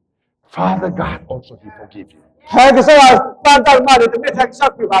forgive you, Father God also he forgive you.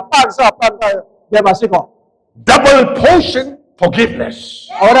 Double portion forgiveness.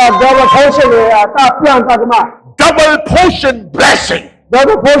 Double portion blessing.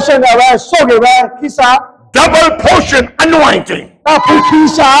 Double portion anointing.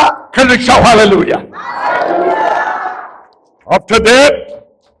 Can we shout hallelujah? After that,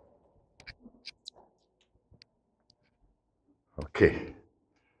 okay.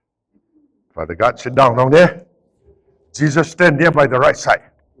 Father God, sit down there. Jesus, stand there by the right side.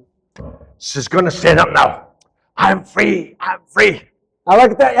 She's going to stand up now. I'm free. I'm free. I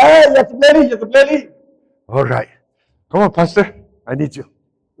like that. Yeah, you have to play. All right. Come on, Pastor. I need you.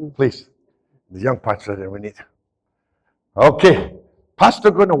 Please. The young pastor that we need. Okay. Pastor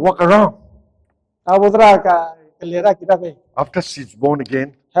going to walk around. After she's born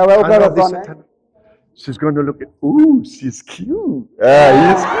again, she's going to look at, ooh, she's cute.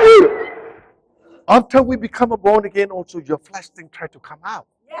 He's cute. After we become a born again, also your flesh thing try to come out.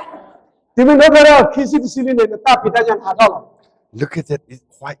 Look at that, it's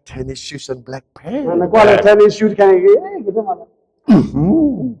white tennis shoes and black pants.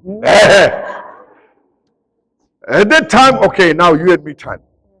 At that time, okay, now you and me time.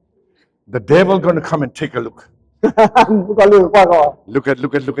 The devil gonna come and take a look. Look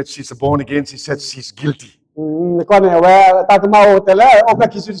at, she's born again, she said she's guilty. We're gonna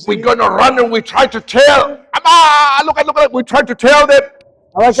run and we try to tell. Look, we try to tell that.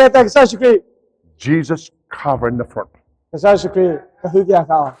 Jesus covered in the front. Father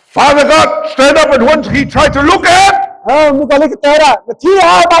God, stand up, and once he tried to look at,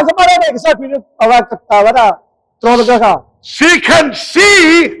 she can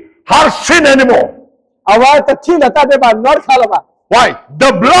see her sin anymore. Why?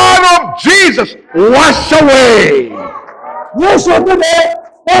 The blood of Jesus washed away.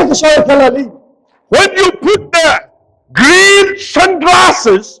 When you put the green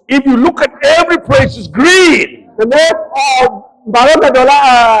sunglasses, if you look at every place, it's green.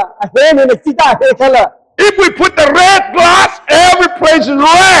 If we put the red glass, every place is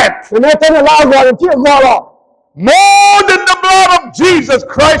red. More than the blood of Jesus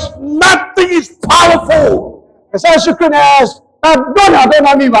Christ, nothing is powerful.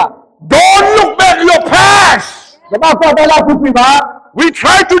 Don't look back at your past. We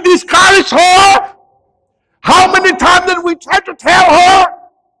try to discourage her. How many times did we try to tell her?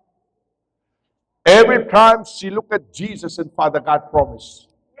 Every time she looked at Jesus and Father God promised,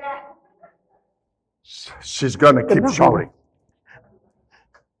 she's going to keep shouting.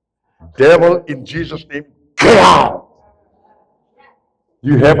 Devil, in Jesus' name, get out.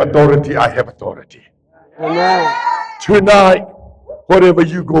 You have authority, I have authority. Amen. Tonight, whatever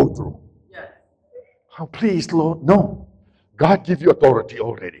you go through. Oh, please, Lord, no. God give you authority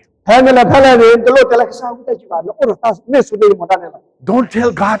already. Don't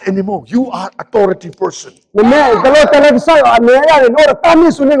tell God anymore. You are authority person.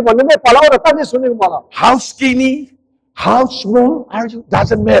 How skinny, how small are you?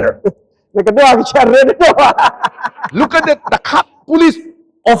 Doesn't matter. Look at the cop, police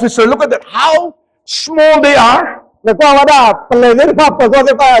officer. Look at that. How small they are. They put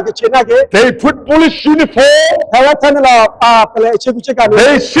police uniform.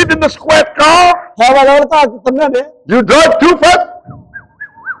 They sit in the square car. You drive too fast.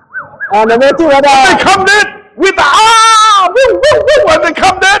 When they come there with the when they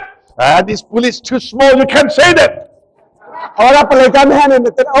come there, this police too small. You can't say that.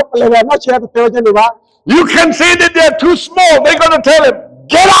 You can say that they're too small. They're going to tell him,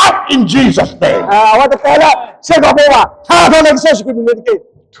 get out in Jesus' name.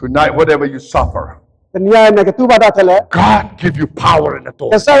 Tonight, whatever you suffer, God give you power and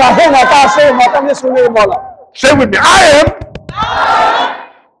authority. Say with me, I am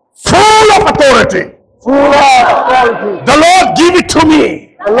full of authority. The Lord give it to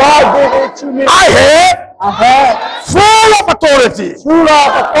me. I have full of authority.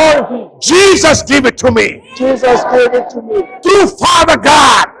 Jesus gave it to me. Through Father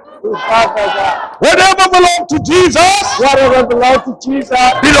God. Whatever belongs to Jesus,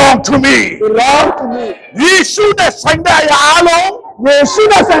 belong to me. Yesu ne sangda ya along.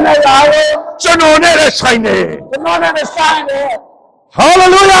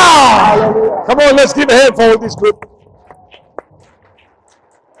 Hallelujah. Come on, let's give a hand for this group.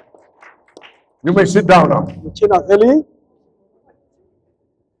 You may sit down now.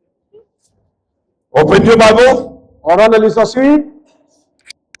 Open your Bible.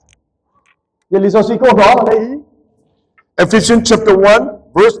 Ephesians chapter 1,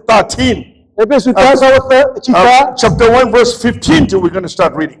 verse 13. Chapter 1, verse 15 till we're going to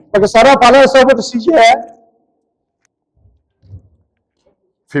start reading.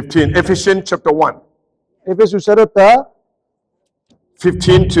 15. Ephesians chapter 1.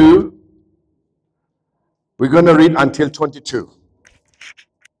 15 to, we're going to read until 22.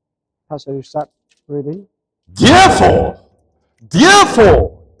 How shall you start reading? Therefore,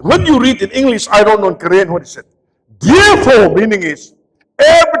 when you read in English, I don't know in Korean what it said. Therefore, meaning is,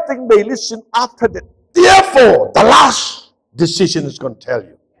 everything they listen after that. Therefore, the last decision is going to tell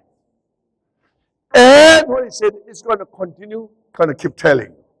you. And what he said, it's going to continue, going to keep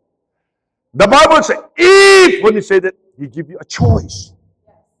telling you. The Bible says, if, when he said that, he give you a choice.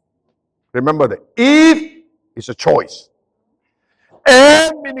 Remember that. If is a choice.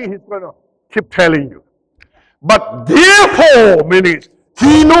 And meaning he's going to keep telling you. But therefore, meaning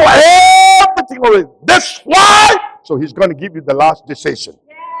he know everything already. That's why. So he's going to give you the last decision.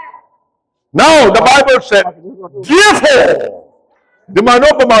 Now, the Bible said, therefore, the man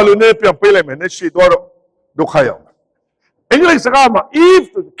of the English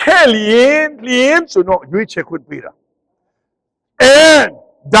if Lilian so no you check with Peter. And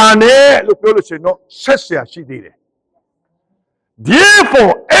Dane look no Sessia she did it.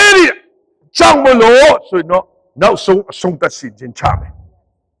 Therefore, any Changolo so no now song that seeds in charm.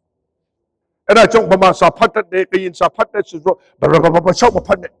 And I don't Bama Sapata de Kayin Sapata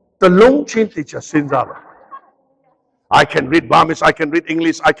the long change teacher sins out. I can read Burmese, I can read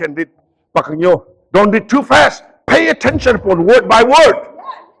English, I can read Pakanyo. Don't read too fast. Pay attention upon word by word.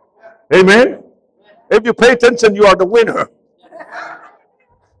 Amen. If you pay attention, you are the winner.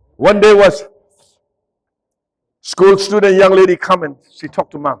 One day was school student, young lady come and she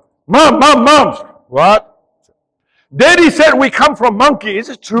talked to mom. Mom. What? Daddy said we come from monkey. Is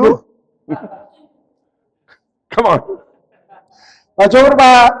it true? Come on.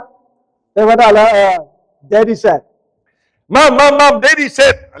 Daddy said. Mom, Daddy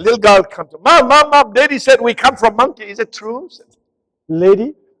said, a little girl come to, Mom, Daddy said we come from monkey. Is it true?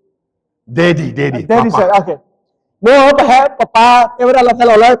 Lady? Daddy Daddy said, okay. No, Papa,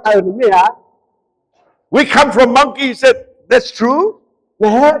 we come from monkey. He said, that's true?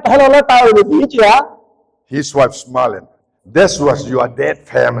 His wife smiling. This was your dead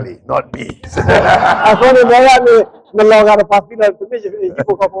family, not me.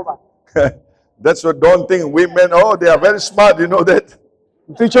 That's what don't think women, oh, they are very smart, you know that?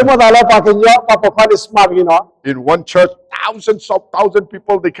 In one church, thousands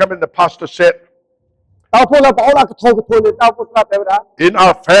people, they come and the pastor said, in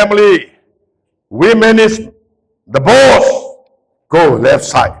our family, women is the boss. Go left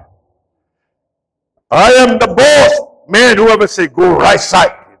side. I am the boss. Man, whoever say go right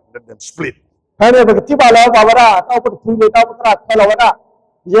side, let them split. အဲ့ဒါကတိပါလာပါဝရတောက်ပူလေတောက်ပကခလာဝရ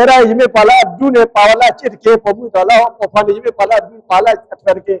ရဲရယမေပါလာဒုနေပါဝလာချစ်ကေပုံမှုတော်လာပဖာနေယမေပါလာဒုပါလာအထ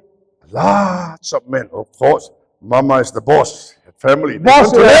ရကေ Lots of men, of course. Mama is the boss. Family. They boss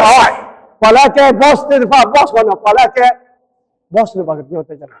went to left side. ပါလာကေ boss တဲ့ဖာ boss ဝနာပါလာကေ boss လေပါကပြော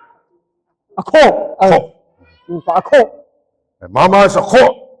တဲ့ကြလားအခုအခု And Mama is a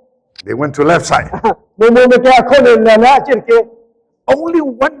court. They went to left side. မမမကေအခုလေနာချစ်ကေ Only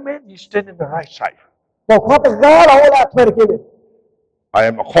one man is standing the right side. ပေါ်ခေါ်တဲ့ကားလာဝလာထရကေ I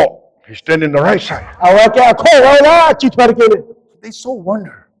am a court. He's standing the right side. အဝကေအခုဝလာချစ်ထရကေ They so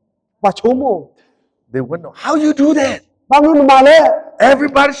wonder. ဘာချုံမို့ They wonder how you do that. ဘာလို့မလဲ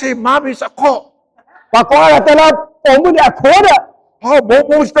Everybody say Mama is a court. ဘာကောရတဲ့လားပုံမှုနဲ့ခေါ်တဲ့ Oh,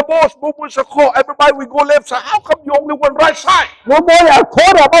 Momo is the boss. Momo is a court. Everybody we go left side. How come you only went right side? မမောရ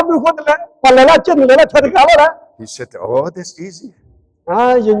ခေါ်တာဘာလို့ခေါ်တယ်လဲပလလာချစ်နေလဲထရကေလာ He said, oh, that's easy.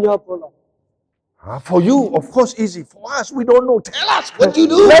 ရင်ညပေါ်လာ For you, of course, easy. For us, we don't know. Tell us what you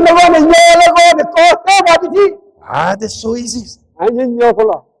do. လည်းမမနဲ့ညောလည်းကိုကိုတော့ပါတိ That's so easy. ရင်ညောပေါ်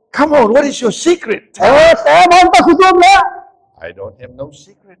လာ Come on, what is your secret? တဲမန်တခုတော့လဲ I don't have no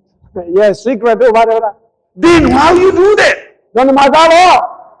secret. Yes secret တော့ပါတယ်လား Then how you do that? တော့မှာသားတော့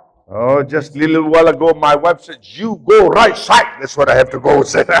Oh, just a little while ago, my wife said, you go right side. That's what I have to go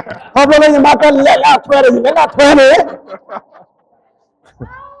say. ဟောပြောနေမှာကလက်လာထွဲတယ်လက်လာထွဲနေ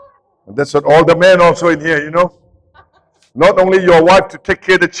That's what all the men also in here, you know. Not only your wife to take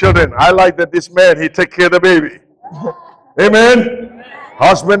care of the children. I like that this man, he take care of the baby. Amen.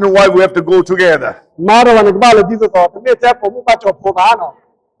 Husband and wife, we have to go together. မာရဝန်ကဘာလို့ဒီတော့တနေ့တဲ့ပုံမှုကချောပေါ်ပါနော်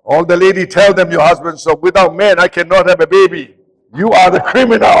All the lady tell them your husband, so without man, I cannot have a baby. You are the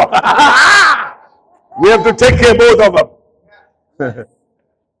criminal. We have to take care of both of them.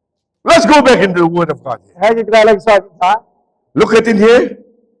 Let's go back into the Word of God. ဟဲ့ဒီကလည်းဆောက်တာ Look at it here.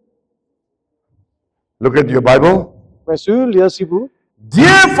 Look at your Bible. ဝဆူလျစီဘူး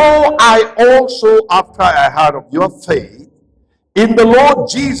Therefore, I also, after I heard of your faith in the Lord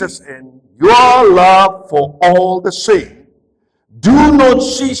Jesus and your love for all the saints, do not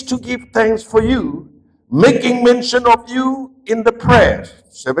cease to give thanks for you, making mention of you in the prayers.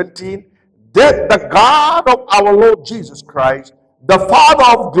 17. That the God of our Lord Jesus Christ, the Father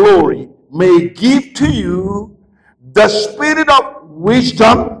of glory, may give to you the spirit of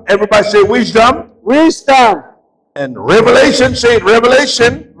wisdom. Everybody say wisdom. wisdom And revelation, say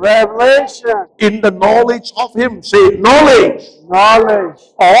revelation. revelation In the knowledge of him, say knowledge knowledge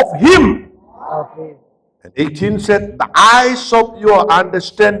of him. okay And 18 said, the eyes of your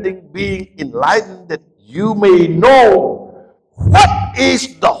understanding being enlightened, that you may know what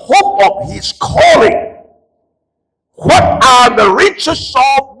is the hope of his calling, what are the riches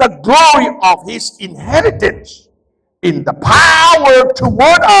of the glory of his inheritance in the power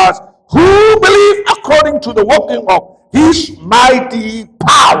toward us who believe according to the working of his mighty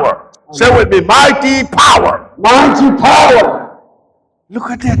power. Say with me, mighty power. mighty power Look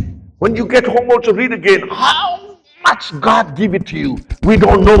at that. When you get home also read again, how much God give it to you. We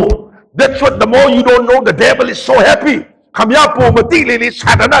don't know. That's what the more you don't know, the devil is so happy. Come here, po mati lili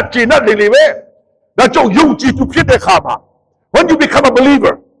sadana china lili we. That's how you to fit the kama. When you become a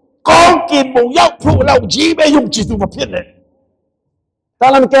believer, con kin mo yao pro lao ji me yung ji to fit it. တ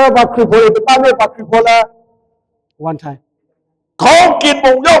လမ်ကဲဘာခရဘောတပါမေဘာခရဘောလာ one time Con kin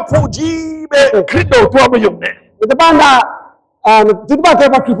mo yao pro ji me Kristo to me yung ne. တပန်းကဒီဘာကဲ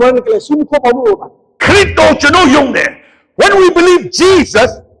ဘာခရဘောနဲ့ကလေးစုမခေါ်ပါဘူးပါ Kristo chano yung ne. When we believe Jesus,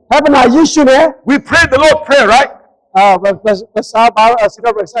 ဟဲ့နာယေရှုနဲ့ we pray the Lord prayer, right? ဘာစာဘာစ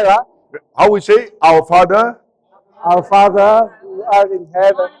ကားပဲဆက်ရ How we say, our Father, our father who art in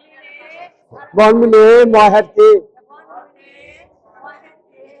heaven ဘောမနေမဟတ်ကေ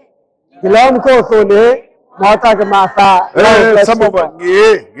ဒီလောင်းကိုဆိုနေမောတာကမာသာ some of us,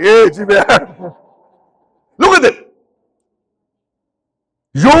 yeah. Look at it.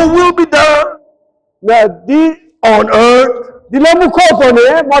 Your will be done ဒီ on earth ဒီလောင်းကိုဆိုနေ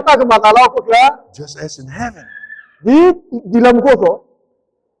မောတာကမာသာလောက်ကိုက just as in heaven. ဒီလောင်းကိုဆို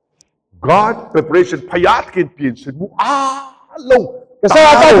God preparation payat kin pin sin mu lo က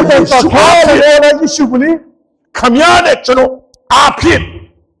စားတာကိုတော့ခေါ်တယ်လေယေရှုဘူးလေ kamya ne chano a phin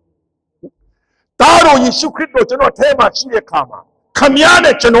ta ro Yesu Christ ro chano the ma chi ye kha ma kamya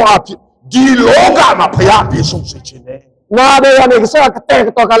ne chano a phin di loka ma phaya pi song se chin ne နာဘယ်ကနေကစားတဲ့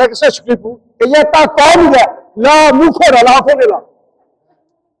တော့ကလည်းကစားရှိဘူးကရတာကောင်းတယ်လာမှုခေါ်တယ်လာခေါ်တယ်လား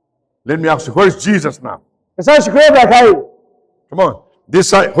Let me ask you, where is Jesus now? ကစားရှိခဲ့ပါခိုင် Come on, this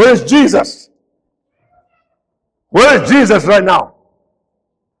side. Where is Jesus? Where is Jesus right now?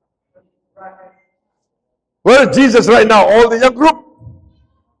 Where is Jesus right now? All the young group?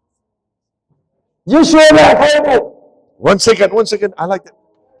 ယေရှုနဲ့ခိုင်းဖို့ One second. I like that.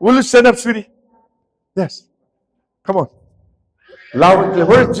 Will you stand up, sweetie? Yes. Come on. Loud and clear.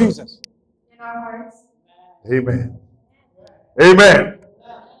 Where is Jesus? In our hearts. Amen. Amen.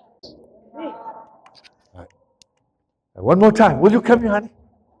 Right. One more time. Will you come here, honey?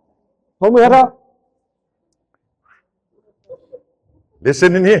 ဘုံမရတော့ Listen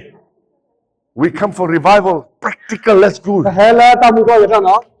in here. We come for revival. Practical. Let's go. ဟဲလာတမှုကောရတော့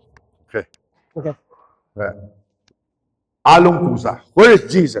နော် Okay. โอเค Right. Alung Kusa. Where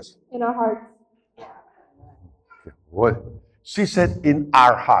is Jesus? In our hearts. Okay. What? She said in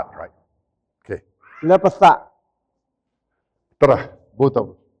our heart, right? Okay. လက်ပစ Tara, both of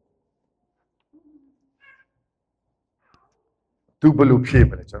them. Tu belu pye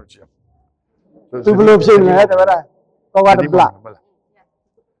mele chano chiya. သူဘလို့ဖြစ်နေလဲတပည့်ကောကတပလာ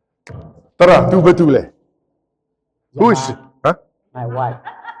Tara, tu betu le. Who is she? Huh? my wife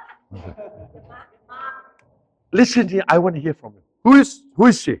Listen here. I want to hear from you. Who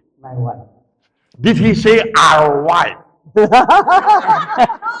is she? my wife Did he say our wife?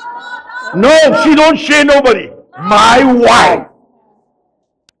 No, she don't say nobody. My wife.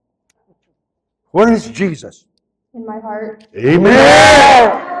 Where is Jesus? In my heart. Amen.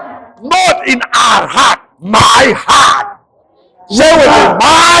 Not in our heart. My heart. Say with me.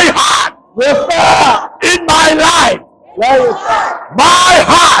 My heart. In my life. My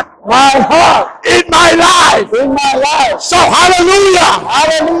heart. my heart In my life. in my life So hallelujah.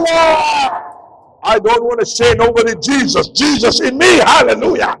 hallelujah I don't want to say nobody Jesus. Jesus in me.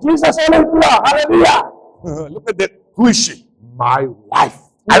 Hallelujah. Jesus hallelujah Look at that. Who is she? My wife.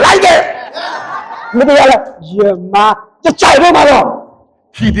 I like it. မတရားလဲယေမာကြိုက်တော့မှာတော့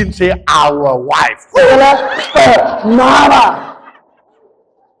He didn't say our wife. ဟုတ်လားမာပါ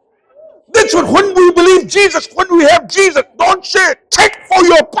That's what when we believe Jesus, when we have Jesus, don't say take for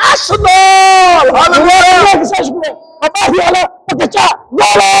your personal. Hallelujah. ဆက်ရှိဘာဘာရလဲပကချာ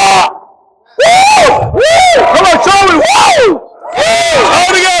ရောလာ Woo! Woo! Come on, show me. Woo! Woo!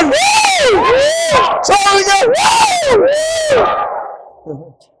 Show it again. Woo! Show it again. Woo!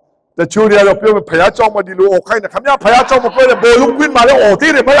 တချို့တွေကတော့ပြောမယ်ဖယားเจ้าမဒီလိုអော်ခိုင်းတယ်ခမရဖယားเจ้าမပြောတယ်ဘောလုံးကွင်းမှာလည်းអော်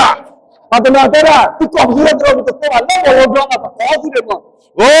သေးတယ်မလား ဘာတနာတဲ့သူကောပြီးတော့တော့တော့လည်းဘောတော့မှာပေါ်ပြီးတယ်မ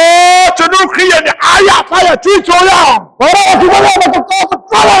အိုးကျွန်တော်ခရီးရနေအာရဖယားကြွေးကြော်ရအောင် ဘာလို့ဒီလိုလဲတော့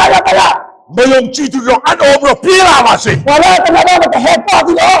တော့လာရပါလား မယုံကြည်သူရောအန်အော်ဘရပြေးလာပါစေ ဘာလဲတနာတော့ဟဲ့ပါ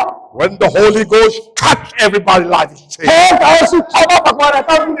ဒီတော့ When the Holy Ghost touch everybody's life is ဟဲ့ changed. တော့စုထောက်ပါကွာတော့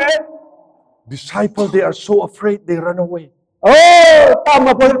ပြီးတယ် Disciples, they are so afraid they run away. အိုးတာမ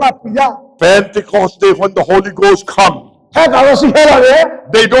ပေါ်မှာပြရ Pentecost Day, when the Holy Ghost comes, ဟဲ့တော့စီဟဲ့လာတယ်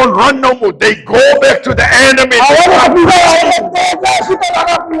they don't run no more. They go back to the enemy. အဝါကပြီးတော့စီတော့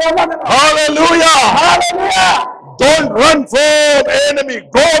လာပြီးတော့ Hallelujah. Hallelujah Don't run from enemy.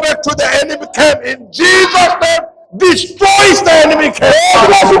 Go back to the enemy camp in Jesus' name. Destroys the enemy camp.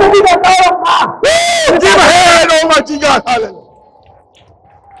 Woo! Give a hand, Almighty God. Hallelujah.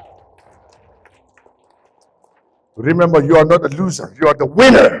 Remember, you are not a loser. You are the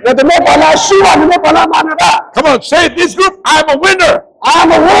winner. Come on, say it, this group. I'm a winner.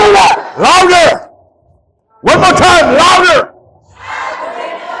 I'm a winner. Louder. One more time, louder.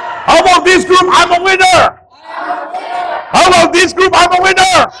 How about this group? I'm a winner. How about this group? I'm a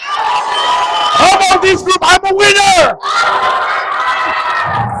winner. How about this group? I'm a winner.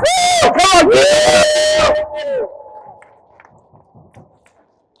 Woo! Come on.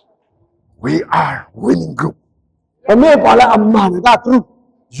 We are winning group. You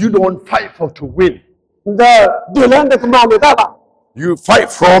don't fight for to win. You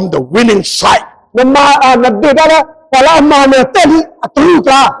fight from the winning side.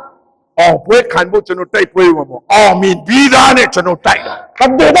 အော်ပွဲခံဖို့ကျွန်တော်တိုက်ပွဲမှာပေါ့အော်မင်းပြီးသားနဲ့ကျွန်တော်တိုက်တာ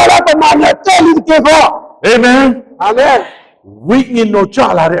Amen Amen. ဝိညာဉ်တော်ကြ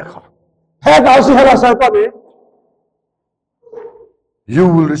လာတဲ့အခါ You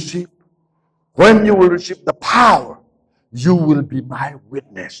will receive when you will receive the power you will be my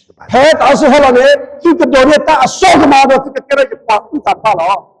witness the Bible.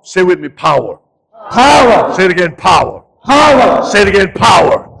 Say with me power. Power. Say it again power. Power. Say it again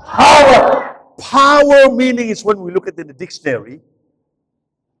power. Power. Power meaning is when we look at it in the dictionary,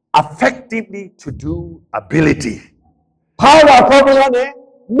 effectively to do ability. Power ခေါ်ပြီးတော့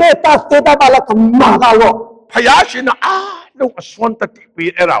မေတ္တာစေတပါလကမာတော့ ဖယားရှင်အားလုံးအစွမ်းတတိ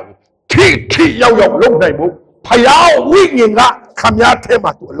ပေးအဲ့ဒါကိုထိရောက်လုပ်နိုင်ဖို့ဖယားဝိညာဉ်ကခမည်းထဲ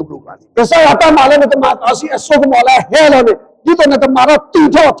မှာသူအလုပ်လုပ်တာလေ ကစားရတာမလည်းတမအစီအစောကမလည်းဟဲလို့ဒီတော့တမတော့တူ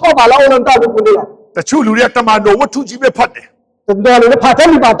ထောပါလားအောင်တာလို့ပြော တချို့လူတွေကတမန်တော်ဝတ္ထုကြီးပဲဖတ်တယ် တော်လည်းဖတ်တယ်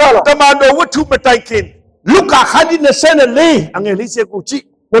ပါတော့ တမန်တော်ဝတ္ထုမတိုင်ခင် Luka khadi na sena le ang elise ko chi.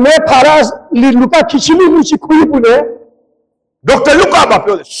 နမဲဖာရလီလူကခိရှိမှုရှိခွေးဘူးလေ Dr. Luka ba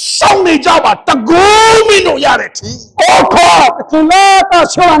pyo song ni ja ba tago mi no yare ti. အော်ခေါ်ကလာတာ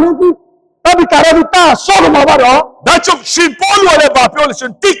ဆောရနေပြီတပိကာရဒတာဆောရမှာပါတော့ Da chok shin Paul wa le ba pyo le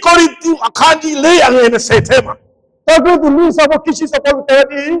shin ti Korinti akhandi le ang ne se the ma. တော့သူလူစဘခိရှိစပေါ်တဲ့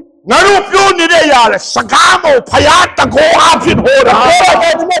ဒီ ငါတို့ပြောနေတဲ့ຢာလေစကားမို့ဖယားတကောအဖြစ်ဟောတာ အဲ့ဒါ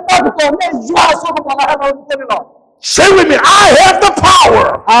နဲ့တော့ကောနဲ့ယူအဆောကလာတော့တယ်နော် Say with me, I have the power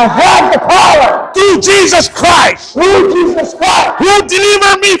I have the power through Jesus Christ through Jesus Christ who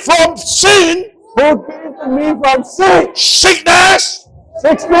deliver me from sin, who gave me from sin sickness,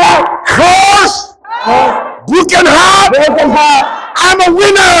 6 curse, broken heart. broken heart I'm a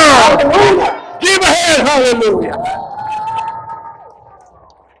winner. hallelujah Give a hand, hallelujah.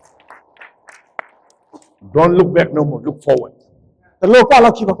 Don't look back no more, look forward. တလောက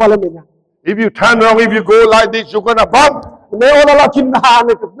လောက်ခိပါလဲမင်း If you turn around, if you go like this, you're gonna bump. မဲအော်လောက်ခိနာ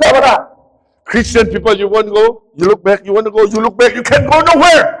နေကဘလာ Christian people, you want to go, you look back, you want to go, you look back, you can't go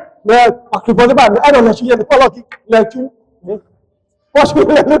nowhere. မဲအခုပေါ်ပါအဲ့တော့လက်ရှိရပေါ်လောက်ခိလက်ချူပေါ်ရှိ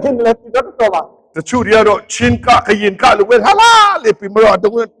လက်လို့တင်လက်ပြီးတော့ပါ The truth is that chin ka kayin ka lu wel hala le pi mo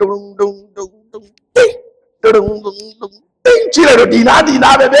dong dong dong dong dong ting dong dong dong ting chi le di na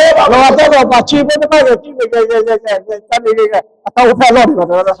be be ba လောတော့ပါချေပေါ်တော့ကြည့်နေကြတန်းနေကအတော့ဖက်လို့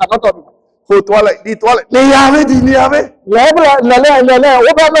တော့ဆက်တော့ ho twa lai di twa lai ne ya be di ne ya be လဲဘလဲဝ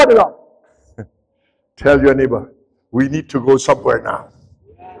ဘလို့တော့ Tell your neighbor, we need to go somewhere now.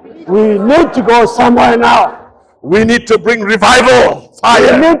 we need to go somewhere now We need to bring revival we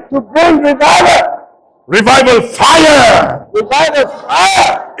fire. need to bring revival Revival fire fire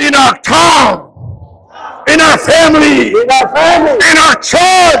in our town, in our family, in our family in our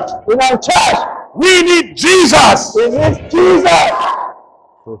church. in our church We need Jesus. we need Jesus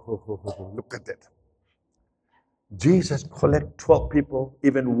Look at that. Jesus collect 12 people,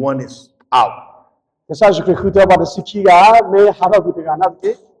 even one is out. ကစားရှိခုတော့ပါစခီကမဲဟာတော့ဒီကနာ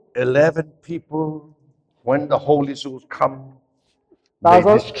တိ 11 people, when the Holy Ghost come, they That's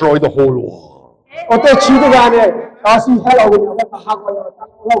all. destroy the whole world. အတော့ချီတကနေအာစီဟဲလောက်ကိုဟာကော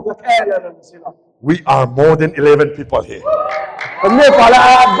လောက်ခဲလဲလို့စီလို့ We are more than 11 people here. မဲပါလာ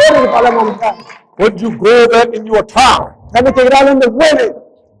ဘယ်လိုပါလာမလဲ When you go back in your town, ဒါပေမဲ့ကြားလို့ဝဲနေ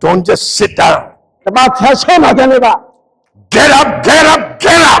don't just sit down. တမချာချမှာတယ်ပါ Get up, get up,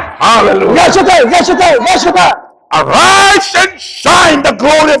 get up. Hallelujah. ရရှိတဲ့ Arise and shine. The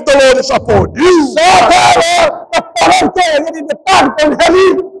glory of the Lord is upon you.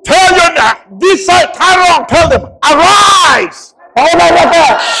 Tell your this side, turn around, tell them, arise,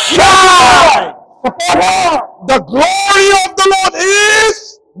 shine. The glory of the Lord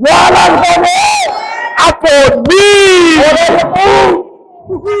is upon me.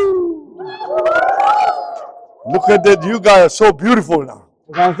 Look at that. You guys are so beautiful now.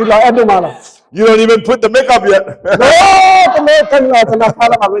 You don't even put the makeup yet.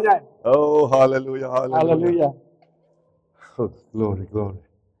 Oh, hallelujah, hallelujah. Oh, glory, glory.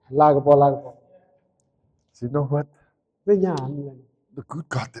 So you know what? The good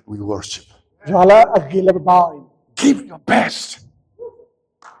God that we worship. Give your best.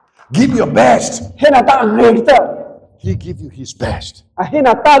 Give your best. He give you his best.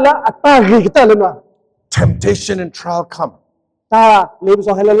 Temptation and trial come.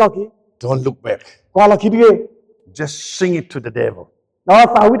 Don't look back. Just sing it to the devil.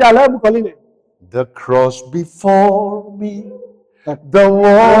 The cross before me, the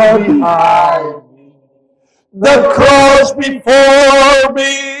wall behind me. The cross before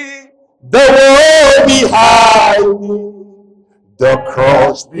me, the wall behind me. The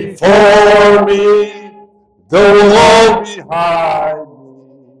cross before me, the wall behind me.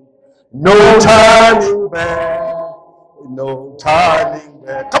 No turning back, no turning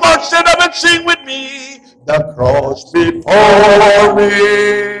back. Come on, stand up and sing with me. The cross before me,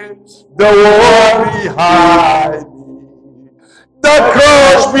 the wall behind me. The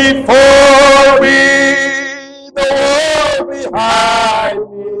cross before me, the wall behind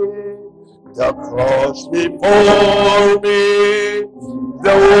me. The cross before me,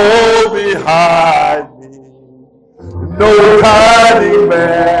 the wall behind me. No turning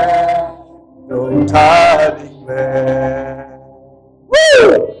back, no turning back. Woo!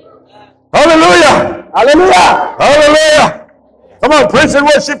 Hallelujah! Hallelujah! Come on, praise and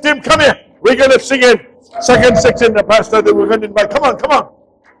worship team, come here. We're going to sing in second section, the pastor that we're going to invite. Come on.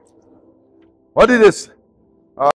 What is this?